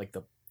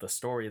the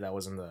story that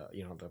was in the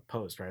the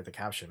post, right, the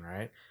caption,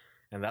 right?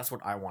 And that's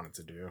what I wanted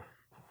to do.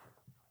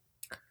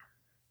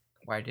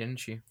 Why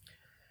didn't you?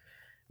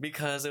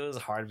 Because it was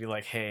hard to be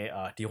like, hey,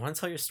 do you want to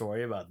tell your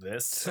story about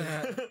this?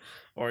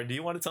 Or do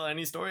you want to tell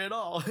any story at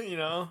all?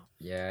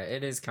 Yeah,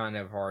 it is kind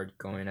of hard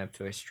going up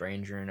to a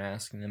stranger and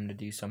asking them to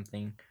do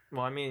something.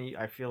 Well, I mean,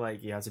 I feel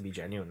like you have to be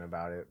genuine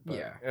about it.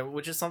 Yeah.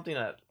 Which is something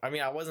that, I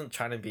mean, I wasn't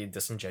trying to be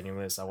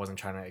disingenuous. I wasn't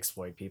trying to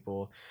exploit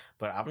people.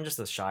 But I'm just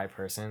a shy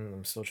person.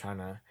 I'm still trying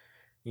to,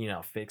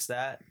 fix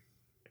that.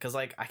 Because,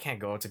 like, I can't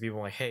go up to people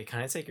like, hey, can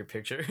I take your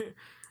picture?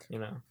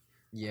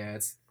 Yeah,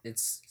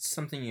 it's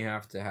something you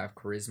have to have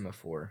charisma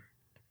for.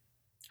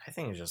 I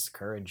think it's just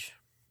courage.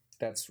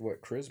 That's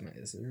what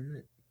charisma is, isn't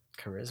it?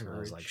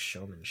 Charisma is like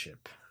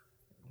showmanship.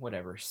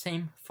 Whatever.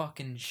 Same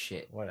fucking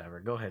shit. Whatever.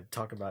 Go ahead.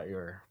 Talk about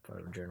your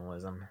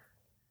photojournalism.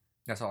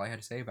 That's all I had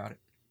to say about it.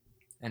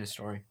 End of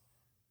story.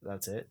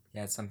 That's it?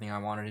 Yeah, it's something I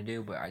wanted to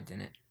do, but I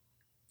didn't.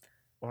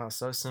 Wow,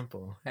 so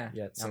simple. Yeah,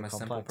 yet so I'm a complex.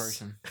 simple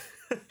person.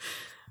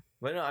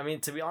 But no, I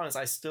mean, to be honest,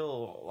 I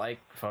still like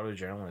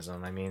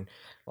photojournalism. I mean,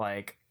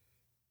 like,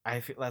 I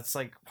feel that's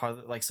like part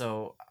of like,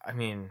 so I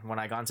mean, when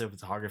I got into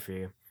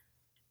photography,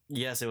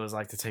 yes, it was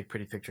like to take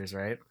pretty pictures,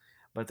 right?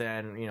 But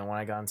then when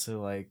I got into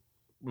like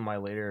my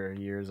later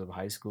years of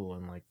high school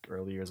and like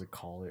early years of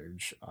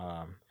college,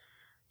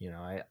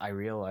 I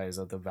realized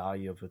that the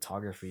value of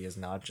photography is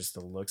not just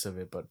the looks of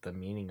it, but the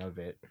meaning of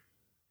it.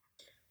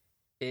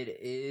 It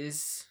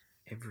is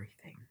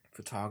everything.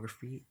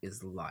 Photography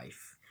is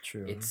life.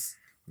 True.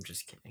 I'm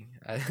just kidding.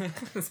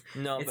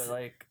 No, but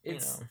like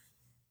it's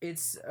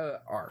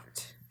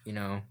art.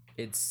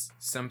 It's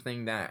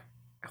something that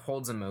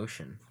holds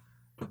emotion.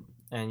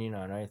 And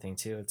another thing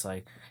too, it's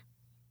like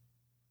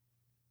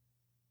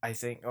I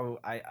think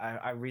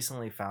I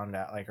recently found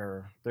out like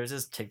there's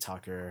this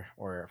TikToker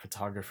or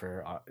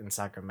photographer in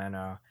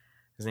Sacramento.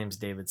 His name's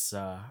David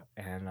Suh,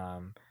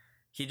 and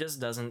he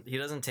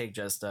doesn't take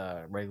just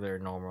regular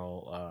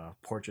normal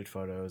portrait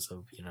photos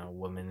of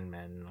women and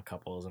men and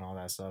couples and all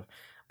that stuff,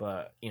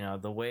 but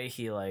the way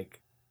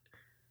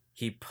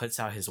he puts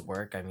out his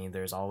work. I mean,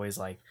 there's always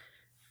like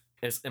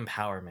it's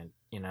empowerment,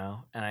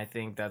 and I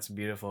think that's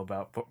beautiful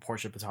about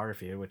portrait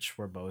photography, which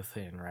we're both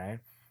in, right?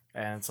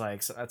 And it's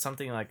like that's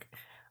something like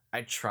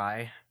I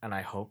try and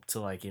I hope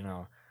to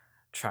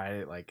try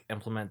to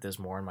implement this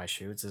more in my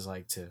shoots is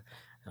like to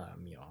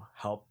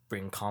help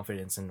bring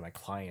confidence into my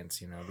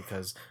clients,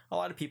 because a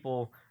lot of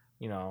people,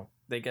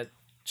 they get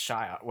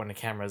shy when the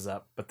camera's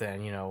up, but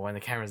then when the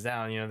camera's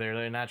down, they're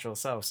their natural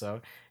self.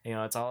 So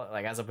it's all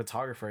like as a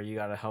photographer, you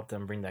got to help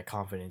them bring that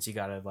confidence. You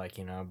got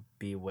to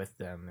be with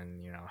them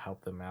and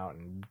help them out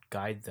and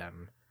guide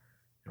them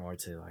in order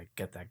to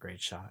get that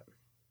great shot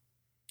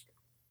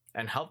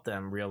and help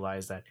them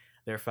realize that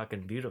they're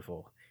fucking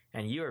beautiful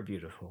and you are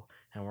beautiful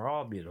and we're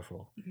all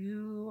beautiful.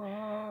 You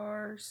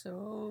are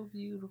so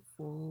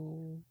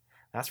beautiful.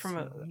 That's from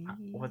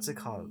what's it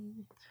called?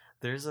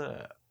 There's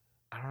I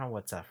don't know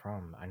what's that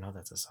from. I know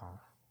that's a song.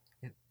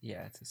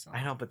 Yeah, it's a song.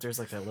 I know, but there's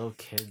like a little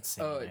kid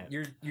singing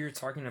it. You're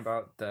talking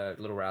about the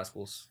Little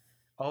Rascals.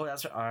 Oh,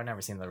 that's right. I've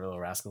never seen the Little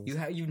Rascals.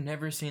 You've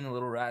never seen the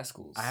Little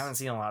Rascals? I haven't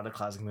seen a lot of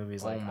classic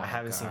movies. Like I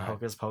haven't seen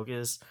Hocus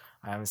Pocus.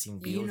 I haven't seen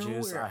Beetlejuice. You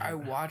know where I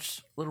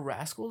watched Little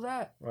Rascals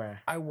at?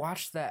 Where? I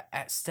watched that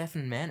at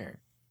Stephen Manor.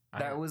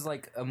 That was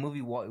like a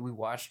movie we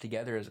watched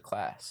together as a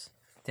class.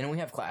 Didn't we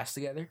have class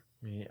together?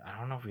 I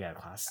don't know if we had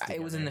class together.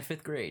 It was in the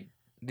 5th grade.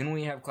 Didn't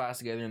we have class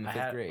together in the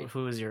 5th grade?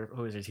 Who was your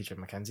teacher,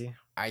 Mackenzie?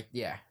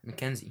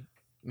 Mackenzie.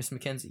 Miss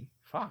Mackenzie.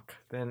 Fuck.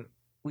 Then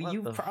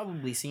you've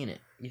probably seen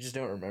it. You just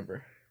don't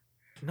remember.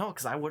 No,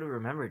 because I would have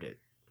remembered it.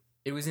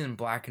 It was in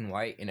black and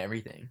white and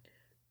everything.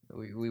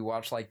 We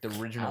watched like the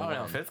original. I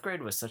don't know. 5th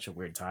grade was such a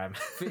weird time.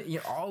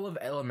 All of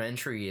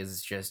elementary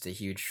is just a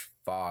huge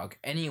fog.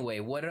 Anyway,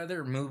 what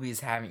other movies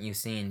haven't you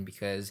seen?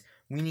 Because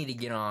we need to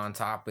get on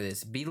top of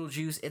this.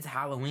 Beetlejuice. It's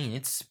Halloween.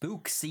 It's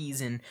spook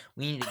season.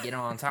 We need to get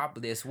on top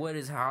of this. What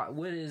is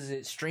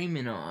it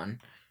streaming on?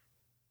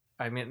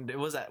 I mean,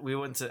 we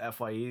went to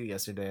FYU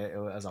yesterday. It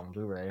was on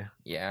Blu-ray.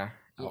 Yeah.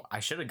 Oh,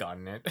 I should have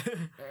gotten it.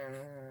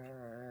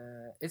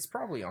 It's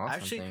probably on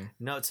something.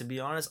 No, to be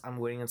honest, I'm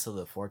waiting until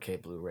the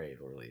 4K Blu-ray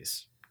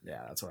release.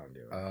 Yeah, that's what I'm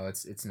doing. Oh,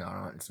 it's not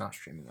on. It's not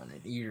streaming on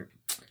it. You're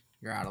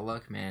out of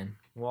luck, man.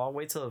 Well, I'll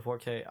wait till the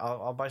 4K.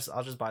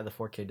 I'll just buy the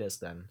 4K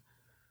disc then.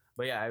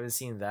 But yeah, I haven't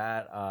seen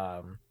that.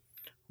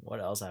 What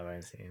else have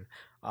I seen?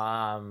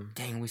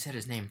 Dang, we said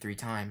his name 3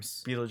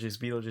 times.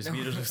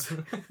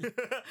 Beetlejuice.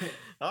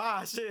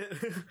 Ah, shit.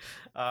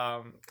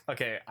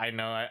 Okay, I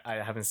know I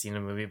haven't seen the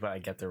movie, but I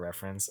get the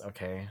reference.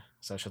 Okay,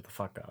 so shut the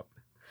fuck up.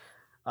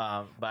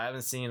 But I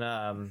haven't seen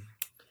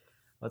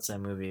what's that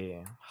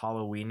movie?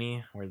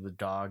 Halloweeny, where the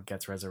dog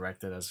gets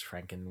resurrected as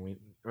Franken.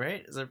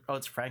 Right? It's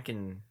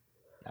Franken.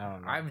 I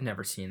don't know. I've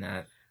never seen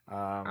that.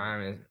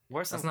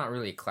 That's not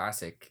really a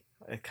classic.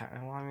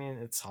 I mean,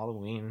 it's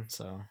Halloween,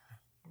 so.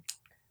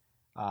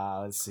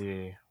 Let's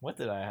see. What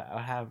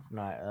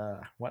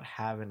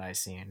haven't I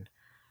seen?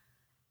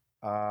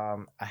 I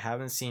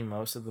haven't seen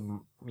most of the,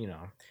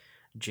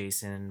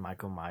 Jason,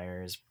 Michael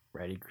Myers,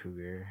 Freddy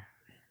Krueger.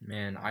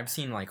 Man, I've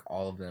seen like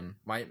all of them.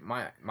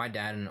 My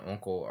dad and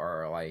uncle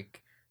are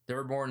like, they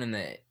were born in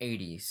the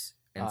 80s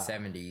and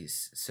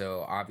 70s,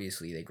 so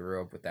obviously they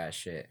grew up with that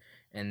shit.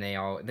 And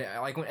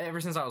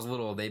ever since I was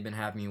little, they've been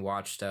having me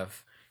watch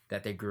stuff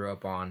that they grew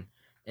up on.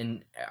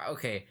 And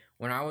okay,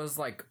 when I was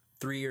like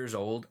 3 years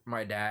old,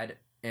 my dad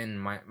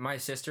and my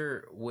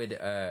sister would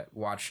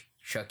watch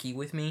Chucky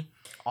with me.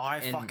 Oh,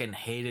 I fucking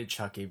hated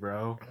Chucky,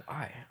 bro.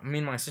 Why? I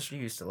mean, my sister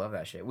used to love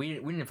that shit. We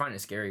didn't find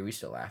it scary. We used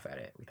to laugh at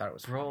it. We thought it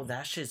was Bro, funny.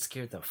 that shit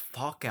scared the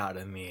fuck out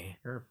of me.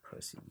 You're a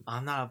pussy.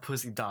 I'm not a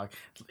pussy, dog.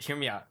 Hear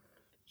me out.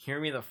 Hear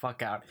me the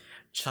fuck out.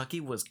 Chucky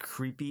was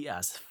creepy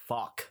as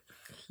fuck.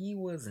 He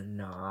was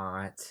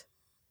not.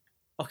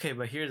 Okay,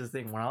 but here's the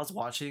thing. When I was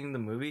watching the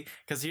movie,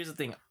 because here's the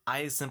thing,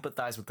 I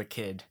sympathize with the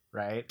kid,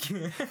 right?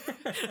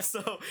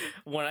 So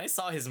when I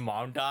saw his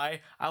mom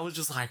die, I was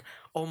just like,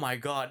 oh my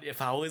god,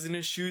 if I was in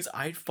his shoes,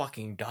 I'd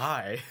fucking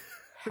die.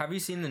 Have you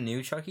seen the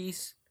new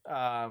Chuckies?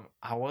 I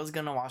was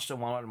gonna watch the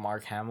one with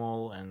Mark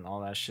Hamill and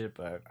all that shit,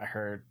 but I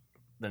heard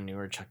the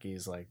newer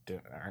Chuckies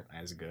aren't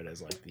as good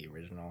as the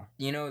original.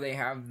 They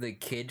have the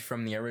kid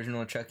from the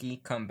original Chucky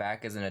come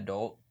back as an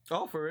adult.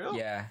 Oh, for real?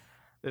 Yeah.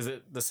 Is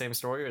it the same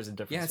story or is it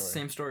different? Yeah, it's the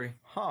same story.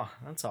 Huh,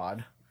 that's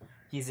odd.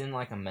 He's in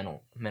like a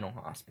mental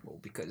hospital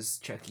because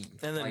Chucky.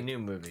 In the new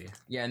movie.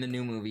 Yeah, in the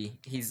new movie,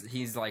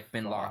 he's like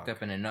been locked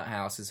up in a nut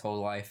house his whole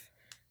life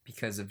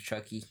because of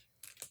Chucky.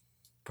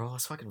 Bro,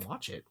 let's fucking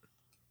watch it.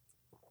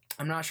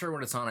 I'm not sure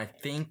what it's on. I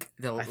think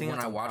when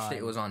I watched Prime.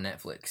 it was on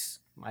Netflix.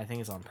 I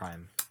think it's on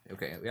Prime.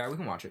 Okay, yeah, we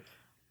can watch it.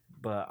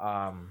 But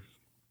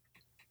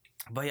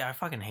yeah, I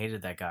fucking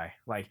hated that guy.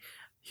 Like,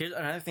 here's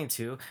another thing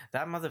too.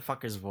 That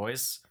motherfucker's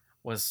voice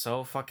was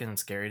so fucking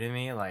scary to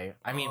me. Like,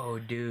 I mean, oh,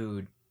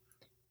 dude,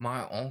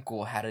 My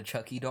uncle had a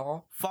Chucky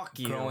doll Fuck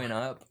you. growing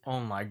up. Oh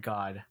my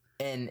god.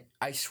 And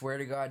I swear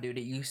to God, dude,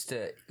 he used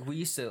to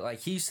leave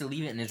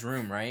it in his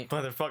room, right?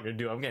 Motherfucker,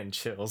 dude, I'm getting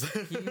chills.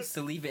 He used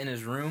to leave it in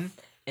his room,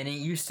 and he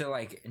used to,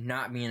 like,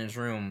 not be in his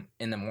room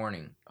in the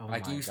morning. Oh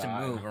like, he my used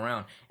God. to move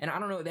around. And I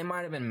don't know, they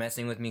might have been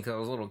messing with me because I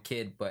was a little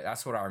kid, but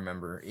that's what I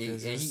remember.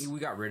 We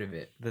got rid of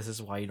it. This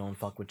is why you don't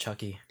fuck with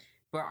Chucky.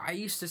 But I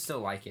used to still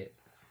like it.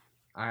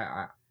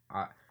 I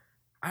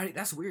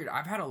that's weird.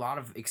 I've had a lot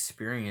of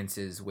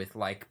experiences with,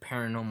 like,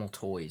 paranormal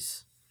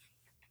toys.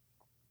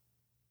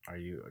 Are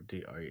you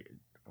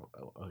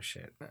oh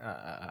shit.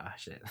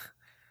 Shit.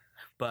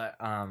 But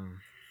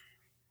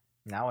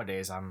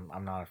nowadays I'm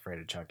not afraid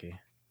of Chucky.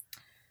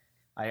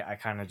 I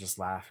kind of just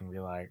laugh and be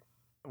like,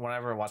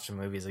 whenever I watch the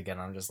movies again,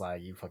 I'm just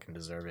like, you fucking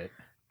deserve it.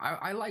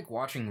 I like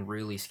watching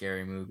really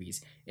scary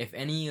movies. If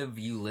any of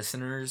you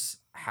listeners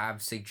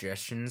have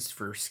suggestions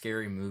for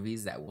scary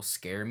movies that will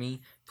scare me,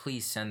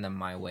 please send them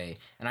my way.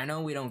 And I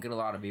know we don't get a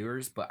lot of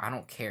viewers, but I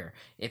don't care.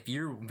 If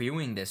you're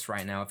viewing this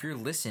right now, if you're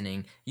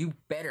listening, you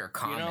better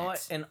comment. You know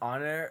what? In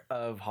honor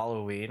of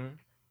Halloween,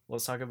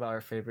 let's talk about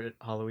our favorite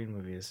Halloween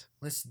movies.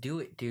 Let's do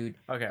it, dude.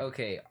 Okay.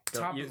 Okay.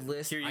 Top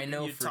list. I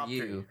know for top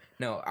you. three.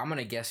 No, I'm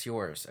gonna guess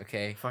yours.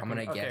 Okay. I'm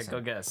gonna guess. Okay,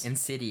 go guess.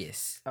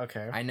 Insidious.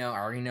 Okay. I know. I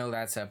already know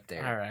that's up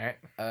there. All right.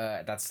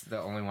 That's the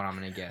only one I'm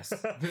gonna guess.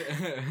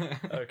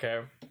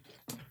 Okay.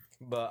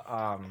 But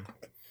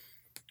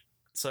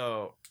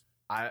so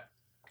I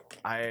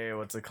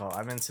what's it called?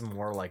 I'm into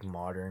more like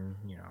modern,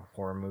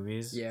 horror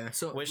movies. Yeah.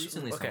 So Which,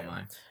 recently, okay. so am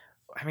I.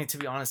 I mean, to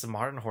be honest, the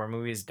modern horror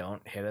movies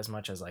don't hit as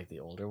much as like the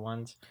older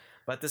ones.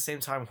 But at the same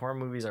time, horror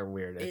movies are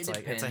weird. It's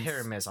it's a hit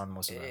or miss on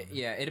most of them.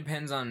 Yeah, it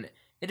depends on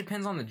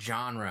the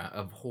genre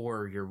of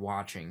horror you're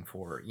watching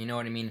for. You know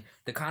what I mean?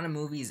 The kind of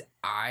movies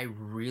I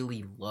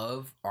really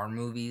love are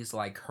movies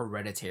like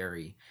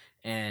Hereditary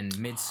and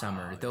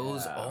Midsummer.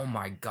 Oh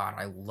my god,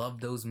 I love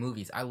those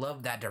movies. I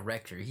love that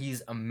director.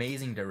 He's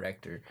amazing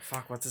director.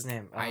 Fuck, what's his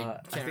name? I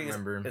can't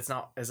remember. It's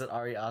not. Is it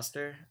Ari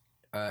Aster?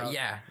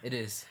 Yeah, it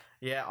is.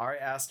 Yeah, Ari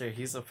Aster.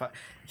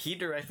 He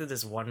directed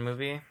this one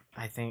movie.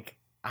 I think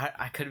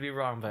I could be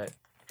wrong, but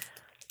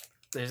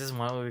there's this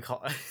one movie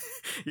called.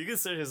 You can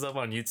search this up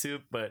on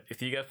YouTube, but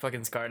if you get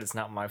fucking scarred, it's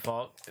not my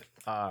fault.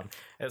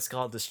 It's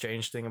called The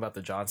Strange Thing About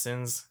the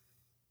Johnsons.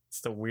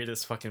 It's the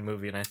weirdest fucking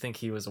movie, and I think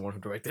he was the one who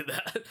directed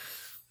that.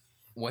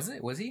 Was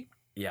it? Was he?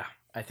 Yeah,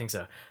 I think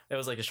so. It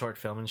was like a short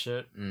film and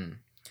shit.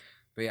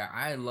 But yeah,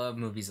 I love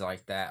movies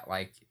like that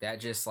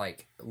just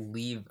like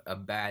leave a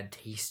bad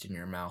taste in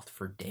your mouth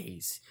for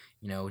days.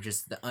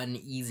 Just the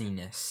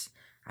uneasiness.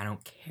 I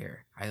don't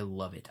care. I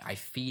love it. I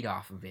feed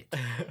off of it.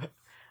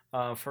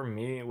 For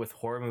me, with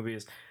horror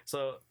movies,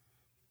 so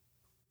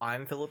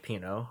I'm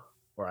Filipino,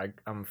 or I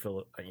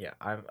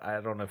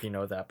don't know if you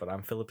know that, but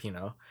I'm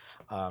Filipino.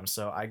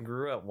 So I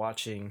grew up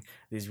watching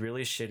these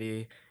really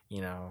shitty,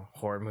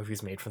 horror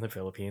movies made from the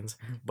Philippines.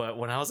 But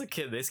when I was a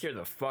kid, they scared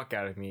the fuck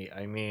out of me.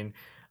 I mean,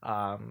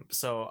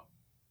 so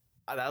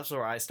that's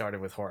where I started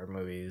with horror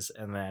movies,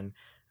 and then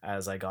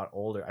as I got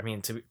older, I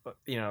mean,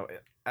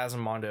 as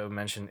Armando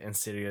mentioned,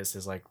 Insidious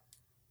is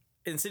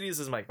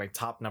my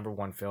top number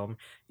one film,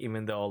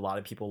 even though a lot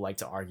of people like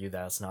to argue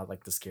that it's not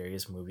like the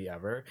scariest movie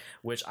ever,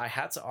 which I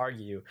had to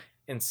argue.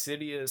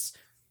 Insidious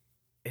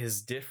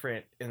is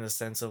different in the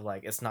sense of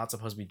like, it's not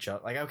supposed to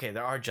be okay,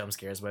 there are jump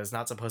scares, but it's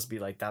not supposed to be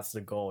like that's the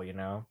goal,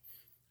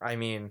 I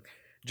mean,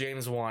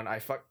 James Wan,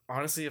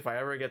 honestly, if I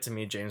ever get to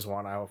meet James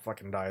Wan, I will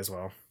fucking die as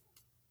well.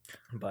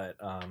 But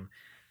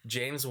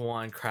James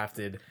Wan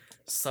crafted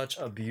such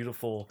a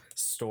beautiful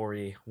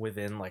story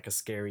within like a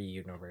scary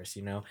universe,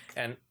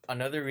 And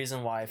another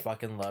reason why I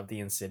fucking love the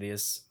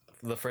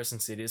first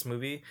Insidious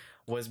movie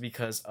was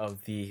because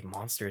of the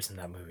monsters in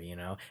that movie,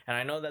 And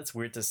I know that's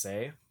weird to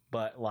say,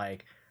 but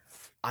like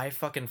I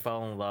fucking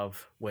fell in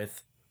love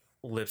with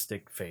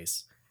Lipstick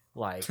Face.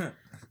 Like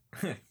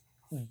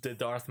the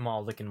Darth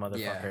Maul looking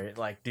motherfucker. Yeah.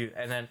 Like, dude,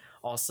 and then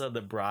also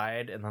the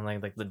bride and then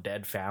like the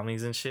dead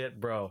families and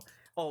shit, bro.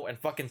 Oh, and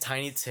fucking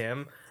Tiny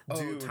Tim.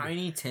 Dude. Oh,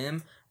 Tiny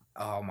Tim.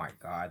 Oh my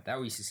god, that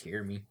used to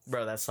scare me,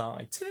 bro. That song,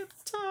 like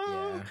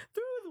tiptoe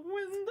through the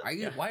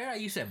window. Why did I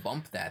used to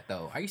bump that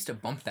though? I used to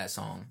bump that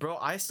song, bro.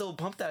 I still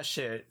bump that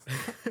shit.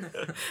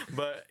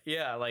 But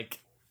yeah,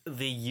 like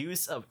the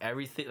use of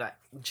everything that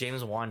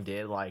James Wan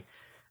did, like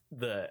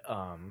the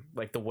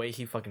way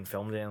he fucking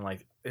filmed it, and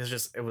like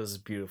it was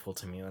beautiful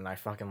to me, and I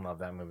fucking love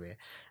that movie.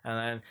 And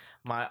then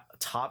my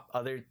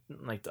other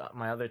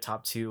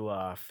top two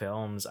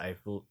films, I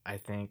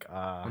think.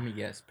 Let me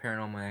guess,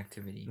 Paranormal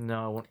Activity.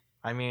 No.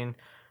 I mean,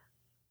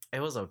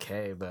 it was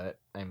okay, but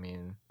I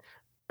mean,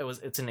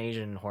 it's an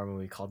Asian horror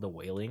movie called The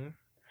Wailing.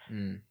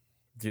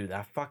 Dude,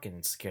 that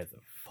fucking scared the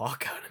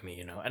fuck out of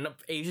me, And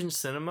Asian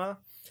cinema,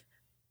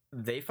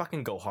 they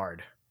fucking go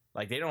hard.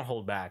 Like, they don't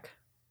hold back.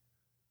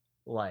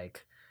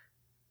 Like,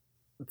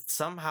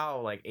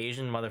 somehow, like,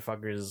 Asian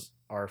motherfuckers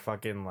are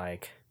fucking,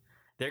 like,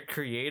 they're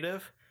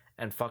creative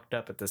and fucked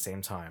up at the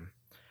same time.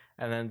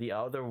 And then the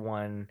other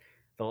one,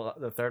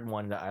 the third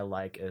one that I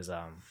like is,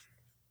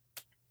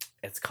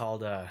 it's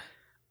called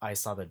I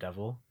Saw the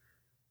Devil.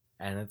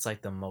 and it's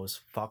like the most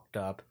fucked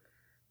up.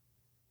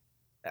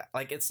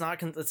 Like it's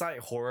not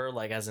horror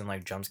like as in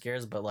like jump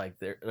scares, but like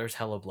there's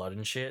hella blood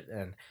and shit.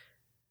 And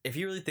if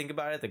you really think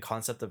about it, the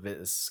concept of it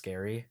is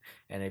scary.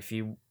 And if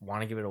you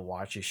want to give it a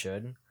watch, you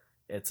should.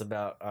 It's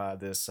about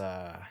this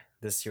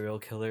serial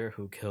killer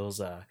who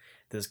kills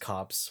this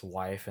cop's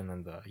wife, and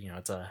then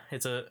it's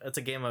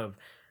a game of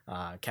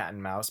cat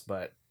and mouse,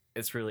 but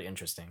it's really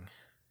interesting.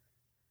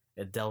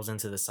 It delves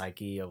into the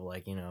psyche of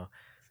like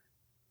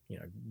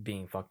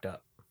being fucked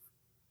up.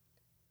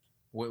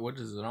 What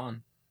is it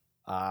on?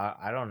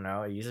 I don't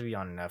know. It used to be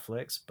on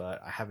Netflix,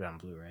 but I have it on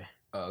Blu-ray.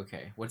 Oh,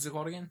 okay. What's it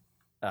called again?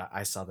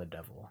 I Saw the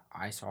Devil.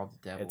 I Saw the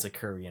Devil. It's a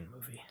Korean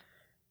movie.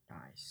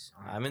 Nice.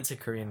 I'm into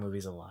Korean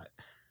movies a lot.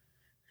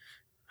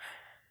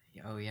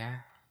 Oh yeah.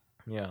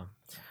 Yeah.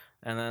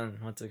 And then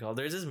what's it called?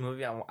 There's this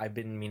movie I've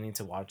been meaning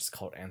to watch. It's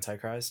called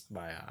Antichrist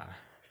by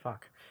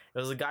It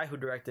was a guy who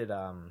directed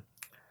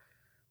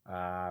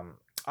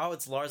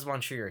it's Lars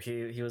von Trier.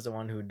 He was the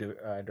one who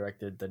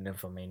directed the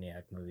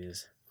Nymphomaniac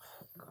movies.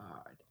 Oh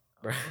God.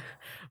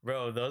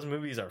 Bro, those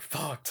movies are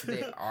fucked.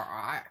 They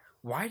are.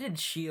 Why did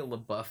Shia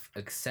LaBeouf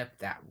accept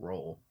that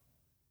role?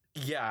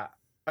 Yeah,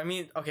 I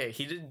mean, okay,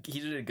 he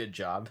did a good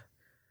job,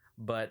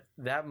 but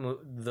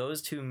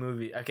those two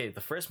movies. Okay,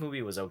 the first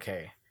movie was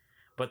okay,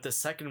 but the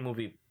second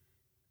movie,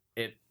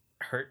 it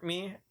hurt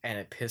me and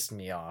it pissed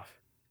me off.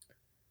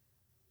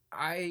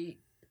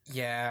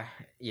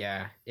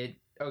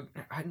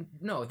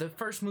 No, the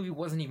first movie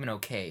wasn't even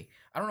okay.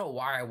 I don't know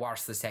why I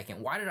watched the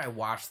second. Why did I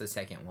watch the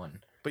second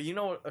one? But you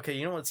know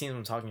what scenes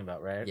I'm talking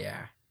about, right?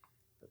 Yeah.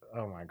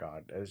 Oh my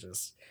god, it's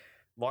just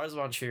Lars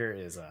von Trier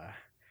is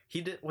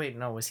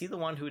was he the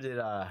one who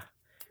did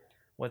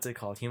what's it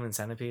called? Human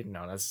Centipede?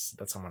 No, that's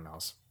someone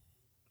else.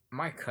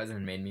 My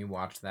cousin made me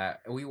watch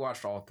that. We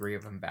watched all three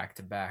of them back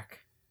to back.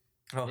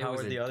 Oh, how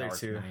were the other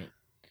two? Night.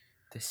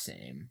 The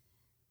same.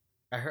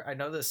 I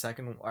know the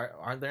second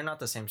aren't they're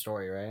not the same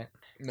story, right?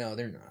 No,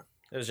 they're not.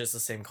 It was just the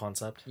same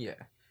concept. Yeah.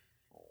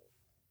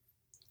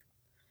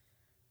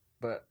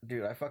 But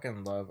dude, I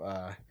fucking love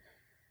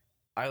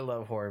I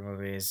love horror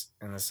movies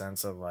in the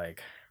sense of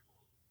like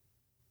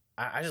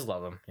I just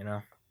love them, you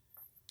know?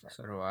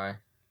 So do I.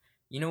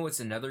 You know what's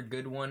another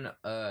good one?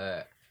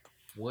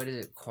 What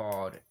is it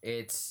called?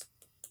 It's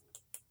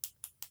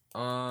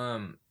oh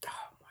my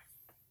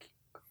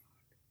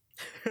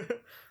god.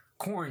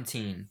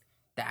 Quarantine.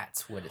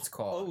 That's what it's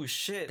called. Oh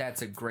shit.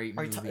 That's a great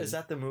movie. Is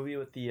that the movie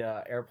with the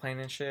airplane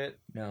and shit?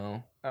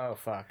 No. Oh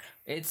fuck.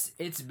 It's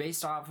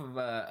based off of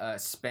a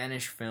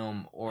Spanish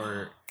film,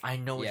 or I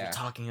know what you're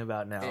talking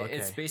about now. Okay.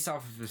 It's based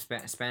off of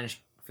a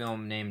Spanish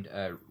film named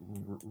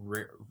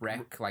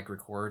Rec, like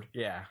record.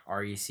 Yeah.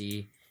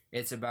 REC.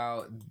 It's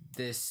about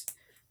this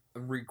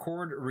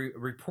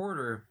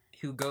reporter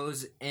who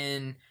goes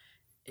in.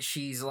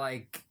 She's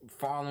like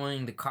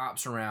following the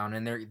cops around,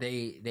 and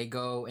they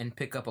go and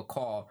pick up a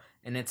call,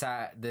 and it's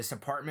at this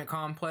apartment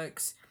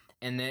complex,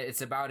 and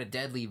it's about a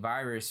deadly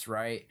virus,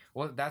 right?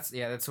 Well, that's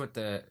what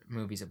the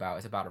movie's about.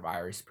 It's about a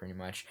virus, pretty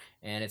much,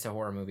 and it's a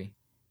horror movie.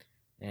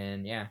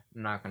 And yeah,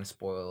 I'm not gonna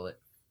spoil it.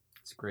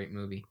 It's a great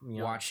movie.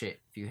 Watch it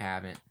if you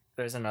haven't.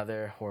 There's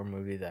another horror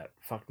movie that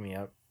fucked me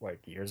up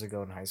like years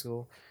ago in high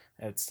school.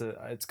 It's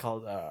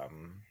called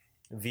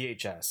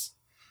VHS.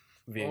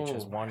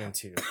 VHS 1 and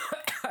 2.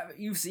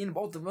 You've seen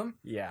both of them?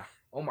 Yeah.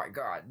 Oh my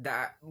god,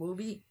 that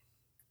movie,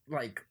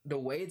 like the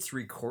way it's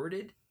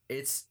recorded,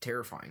 it's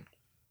terrifying.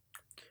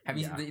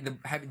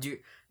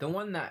 The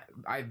one that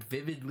I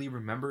vividly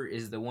remember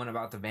is the one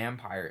about the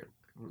vampire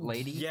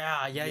lady?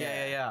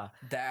 Yeah.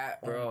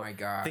 That, bro, oh my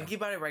god. Thinking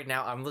about it right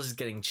now, I'm just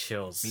getting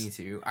chills. Me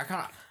too.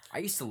 I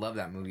used to love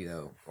that movie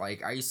though.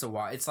 Like I used to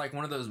watch. It's like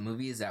one of those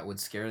movies that would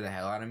scare the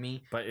hell out of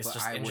me. But it's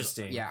just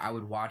interesting. I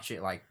would watch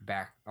it like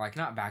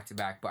not back to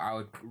back, but I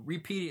would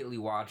repeatedly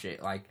watch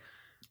it. Like,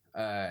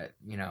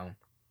 you know,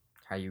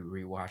 how you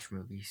rewatch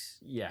movies.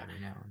 Yeah. Every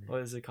now and then.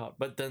 What is it called?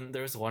 But then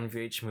there was one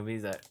VH movie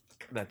that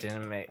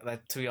didn't make.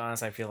 That, to be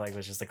honest, I feel like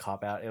was just a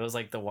cop out. It was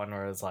like the one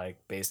where it was like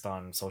based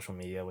on social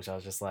media, which I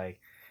was just like,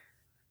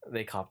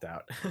 they copped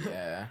out.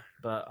 Yeah.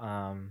 But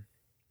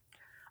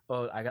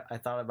oh, I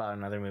thought about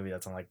another movie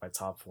that's on like my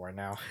top 4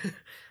 now.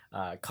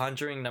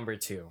 Conjuring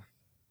 #2.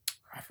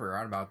 I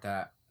forgot about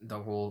that. The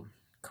whole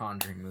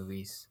Conjuring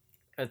movies.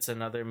 It's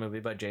another movie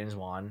by James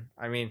Wan.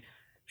 I mean,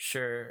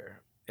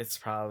 sure, it's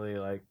probably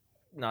like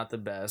not the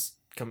best.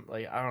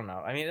 Like I don't know.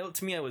 I mean,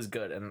 to me, it was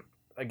good. And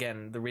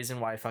again, the reason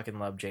why I fucking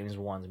love James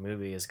Wan's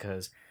movie is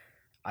because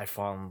I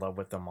fall in love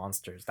with the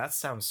monsters. That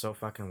sounds so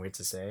fucking weird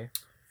to say.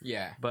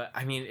 Yeah. But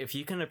I mean, if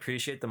you can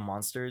appreciate the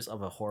monsters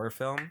of a horror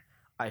film,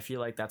 I feel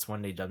like that's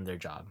when they done their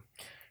job.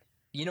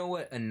 You know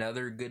what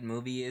another good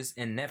movie is?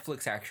 And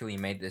Netflix actually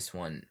made this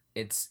one.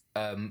 It's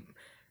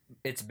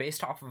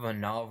based off of a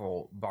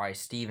novel by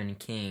Stephen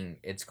King.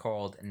 It's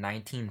called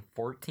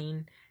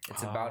 1914.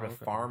 It's about a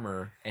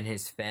farmer and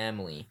his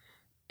family.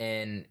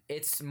 And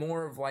it's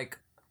more of like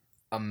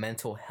a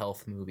mental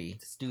health movie.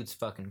 This dude's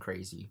fucking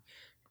crazy.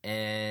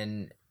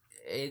 And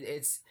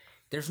it's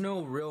there's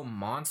no real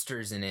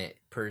monsters in it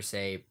per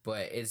se,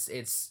 but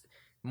it's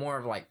more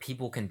of like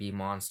people can be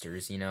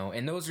monsters, you know?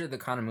 And those are the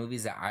kind of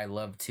movies that I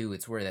love too.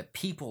 It's where the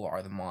people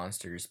are the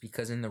monsters,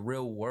 because in the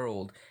real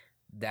world,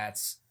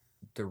 that's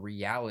the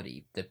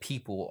reality. The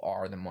people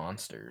are the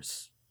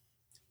monsters.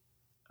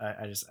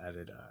 I just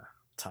added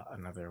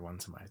another one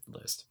to my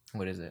list.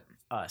 What is it?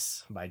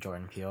 Us by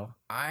Jordan Peele.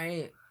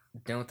 I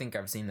don't think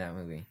I've seen that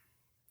movie.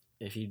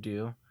 If you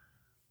do,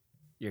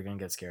 you're gonna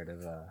get scared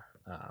of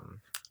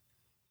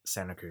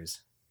Santa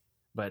Cruz.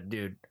 But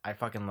dude, I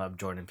fucking love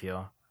Jordan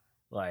Peele.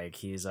 Like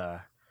he's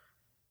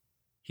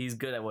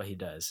good at what he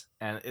does,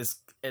 and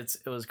it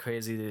was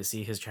crazy to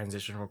see his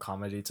transition from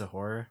comedy to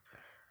horror.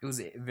 It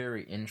was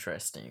very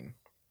interesting.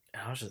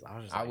 I was just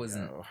I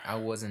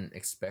wasn't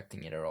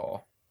expecting it at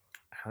all.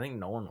 I think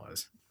no one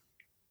was.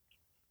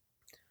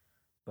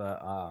 But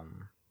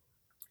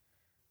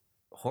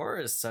horror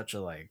is such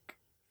a like.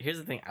 Here's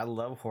the thing: I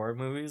love horror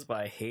movies, but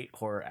I hate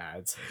horror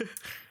ads.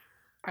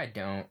 I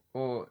don't.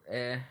 Well,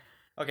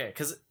 Okay,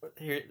 because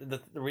here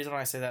the reason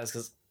why I say that is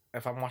because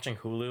if I'm watching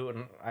Hulu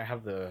and I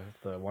have the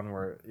one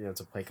where you have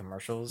to play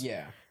commercials,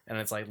 yeah. and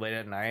it's like late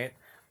at night,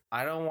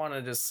 I don't want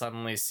to just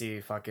suddenly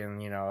see fucking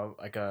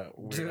like a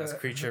weird ass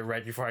creature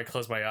right before I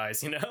close my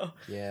eyes,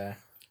 Yeah.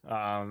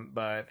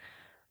 But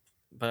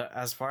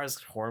as far as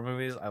horror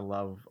movies, I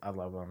love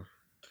them.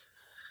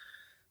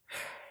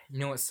 You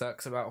know what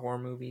sucks about horror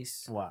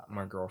movies? What?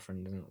 My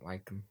girlfriend doesn't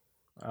like them.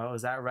 Oh,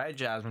 is that right,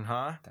 Jasmine?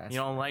 Huh? That's you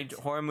don't right. like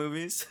horror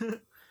movies?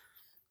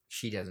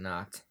 She does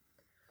not.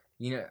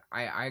 You know,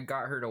 I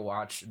got her to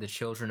watch The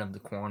Children of the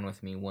Corn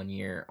with me one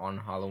year on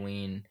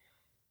Halloween,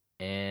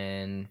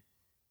 and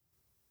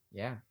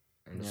yeah,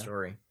 end of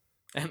story.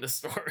 End of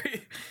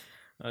story.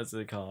 What's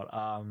it called?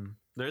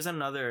 There's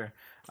another.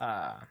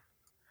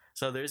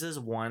 So there's this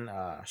one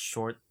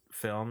short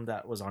film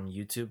that was on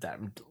YouTube that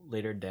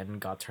later then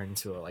got turned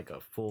into a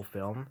full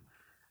film.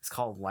 It's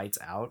called Lights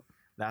Out.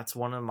 That's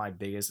one of my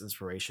biggest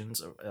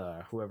inspirations.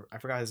 Whoever, I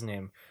forgot his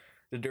name.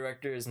 The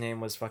director's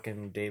name was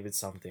fucking David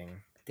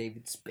something.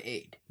 David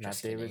Spade. Not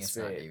Just David kidding, it's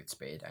Spade. not David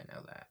Spade. I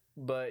know that.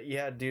 But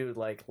yeah, dude,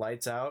 like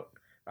Lights Out.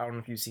 I don't know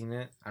if you've seen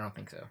it. I don't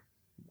think so.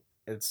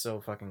 It's so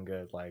fucking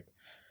good. Like,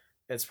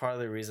 it's part of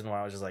the reason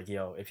why I was just like,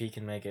 yo, if he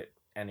can make it,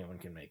 anyone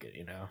can make it,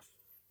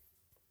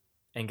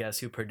 And guess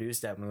who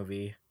produced that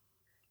movie?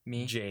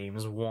 Me?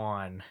 James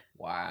Wan.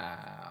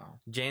 Wow.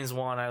 James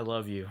Wan, I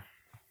love you.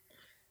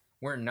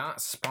 We're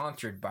not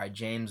sponsored by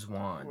James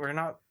Wan. We're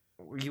not.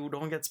 You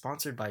don't get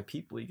sponsored by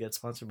people. You get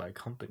sponsored by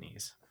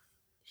companies.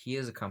 He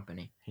is a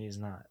company. He's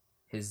not.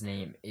 His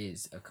name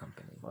is a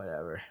company.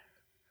 Whatever.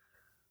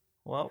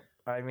 Well,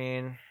 I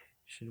mean,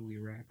 Should we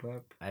wrap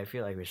up? I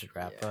feel like we should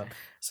wrap Yeah. up.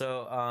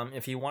 So,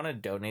 if you want to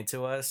donate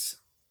to us,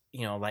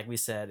 like we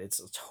said,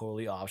 it's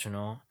totally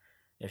optional.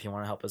 If you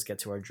want to help us get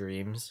to our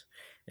dreams,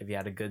 if you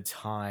had a good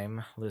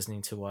time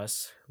listening to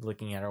us,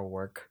 looking at our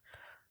work,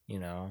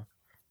 you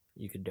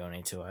could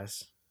donate to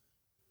us.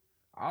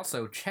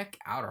 Also, check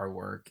out our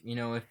work.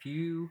 If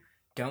you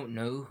don't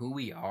know who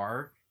we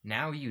are,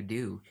 now you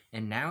do.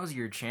 And now's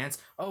your chance.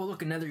 Oh,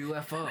 look, another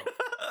UFO.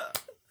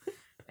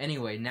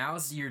 Anyway,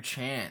 now's your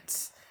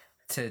chance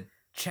to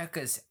check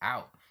us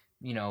out.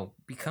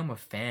 Become a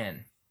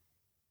fan.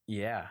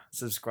 Yeah,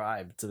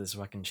 subscribe to this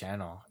fucking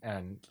channel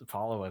and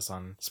follow us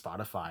on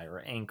Spotify or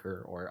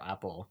Anchor or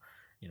Apple,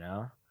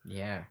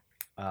 Yeah.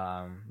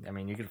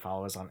 You can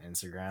follow us on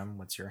Instagram.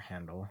 What's your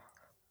handle?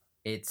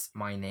 It's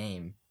my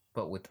name,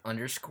 but with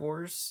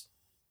underscores.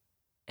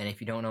 And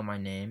if you don't know my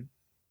name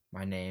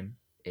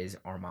is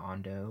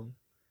Armando.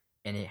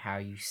 And how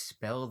you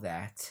spell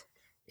that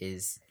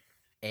is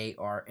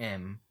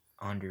ARM_AND_O.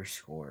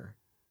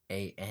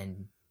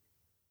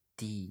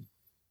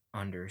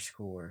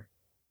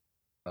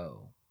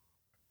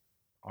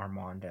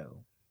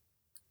 Armando.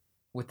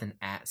 With an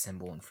 @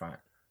 symbol in front.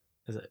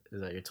 Is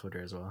that your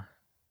Twitter as well?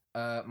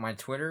 My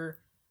Twitter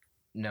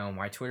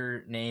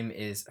name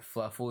is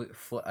Fluffy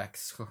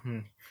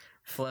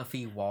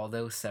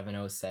Waldo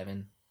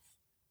 707.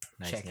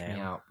 Nice Check name. me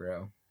out,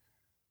 bro.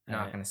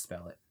 Not gonna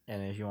spell it.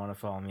 And if you want to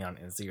follow me on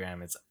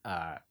Instagram, it's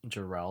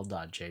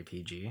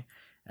Jarrell.jpg.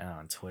 And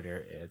on Twitter,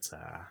 it's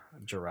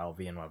Jarrell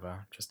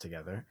Villanueva, just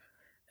together.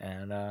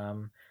 And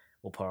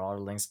we'll put all our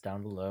links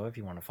down below. If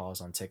you want to follow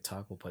us on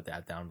TikTok, we'll put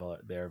that down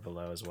there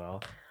below as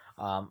well.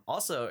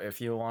 Also, if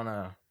you want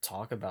to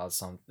talk about us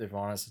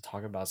to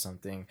talk about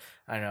something,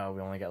 I know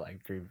we only got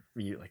three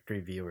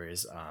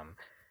viewers, and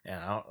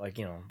I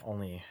don't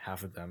only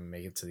half of them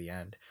make it to the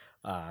end.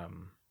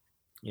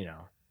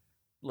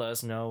 Let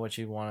us know what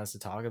you want us to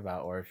talk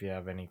about, or if you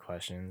have any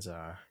questions.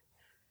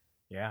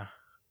 Yeah.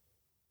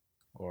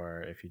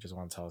 Or if you just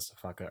want to tell us to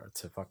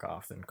fuck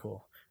off, then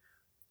cool.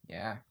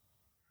 Yeah.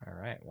 All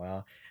right.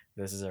 Well,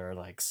 this is our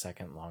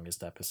second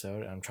longest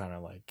episode. I'm trying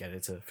to get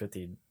it to the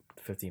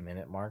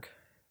 50-minute mark.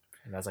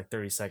 And that's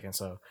 30 seconds,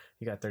 so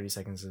you got 30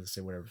 seconds to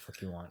say whatever the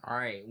fuck you want. All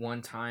right.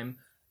 One time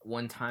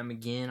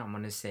again, I'm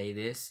gonna say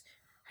this.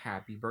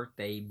 Happy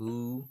birthday,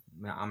 boo!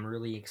 I'm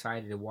really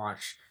excited to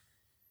watch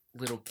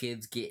little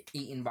kids get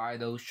eaten by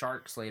those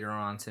sharks later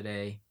on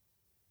today.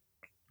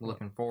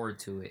 Looking forward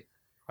to it.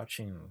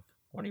 Watching?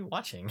 What are you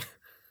watching?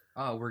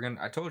 Oh,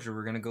 I told you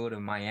we're gonna go to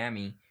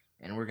Miami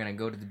and we're gonna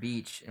go to the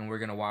beach and we're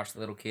gonna watch the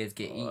little kids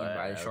get eaten by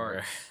the Whatever.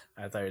 sharks.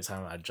 I thought you were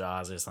talking about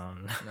Jaws or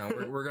something.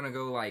 No, we're gonna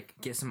go like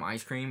get some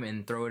ice cream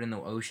and throw it in the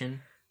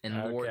ocean and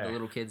lure the Okay.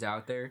 little kids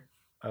out there.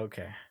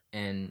 Okay.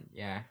 And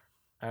yeah,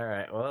 All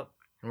right. Well,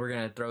 and we're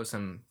gonna throw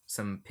some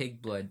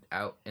pig blood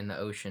out in the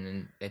ocean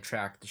and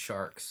attract the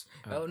sharks.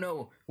 Oh. Oh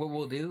no! What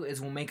we'll do is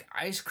we'll make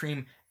ice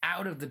cream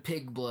out of the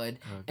pig blood,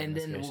 and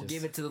goodness then we'll gracious.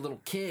 give it to the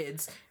little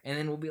kids, and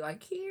then we'll be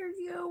like, "Here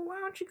you go. Why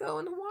don't you go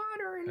in the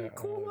water and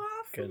cool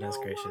off? goodness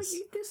while gracious. you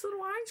eat this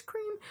little ice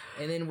cream."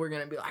 And then we're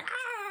gonna be like,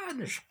 "Ah!" And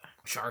the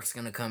shark's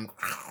gonna come,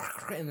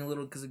 and the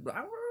little kids,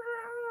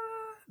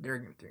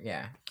 they're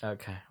yeah.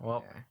 Okay.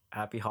 Well, Yeah.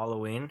 happy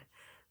Halloween.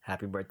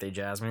 Happy birthday,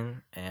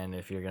 Jasmine. And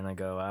if you're going to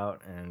go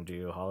out and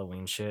do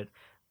Halloween shit,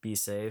 be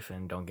safe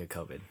and don't get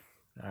COVID.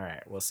 All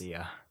right. We'll see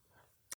ya.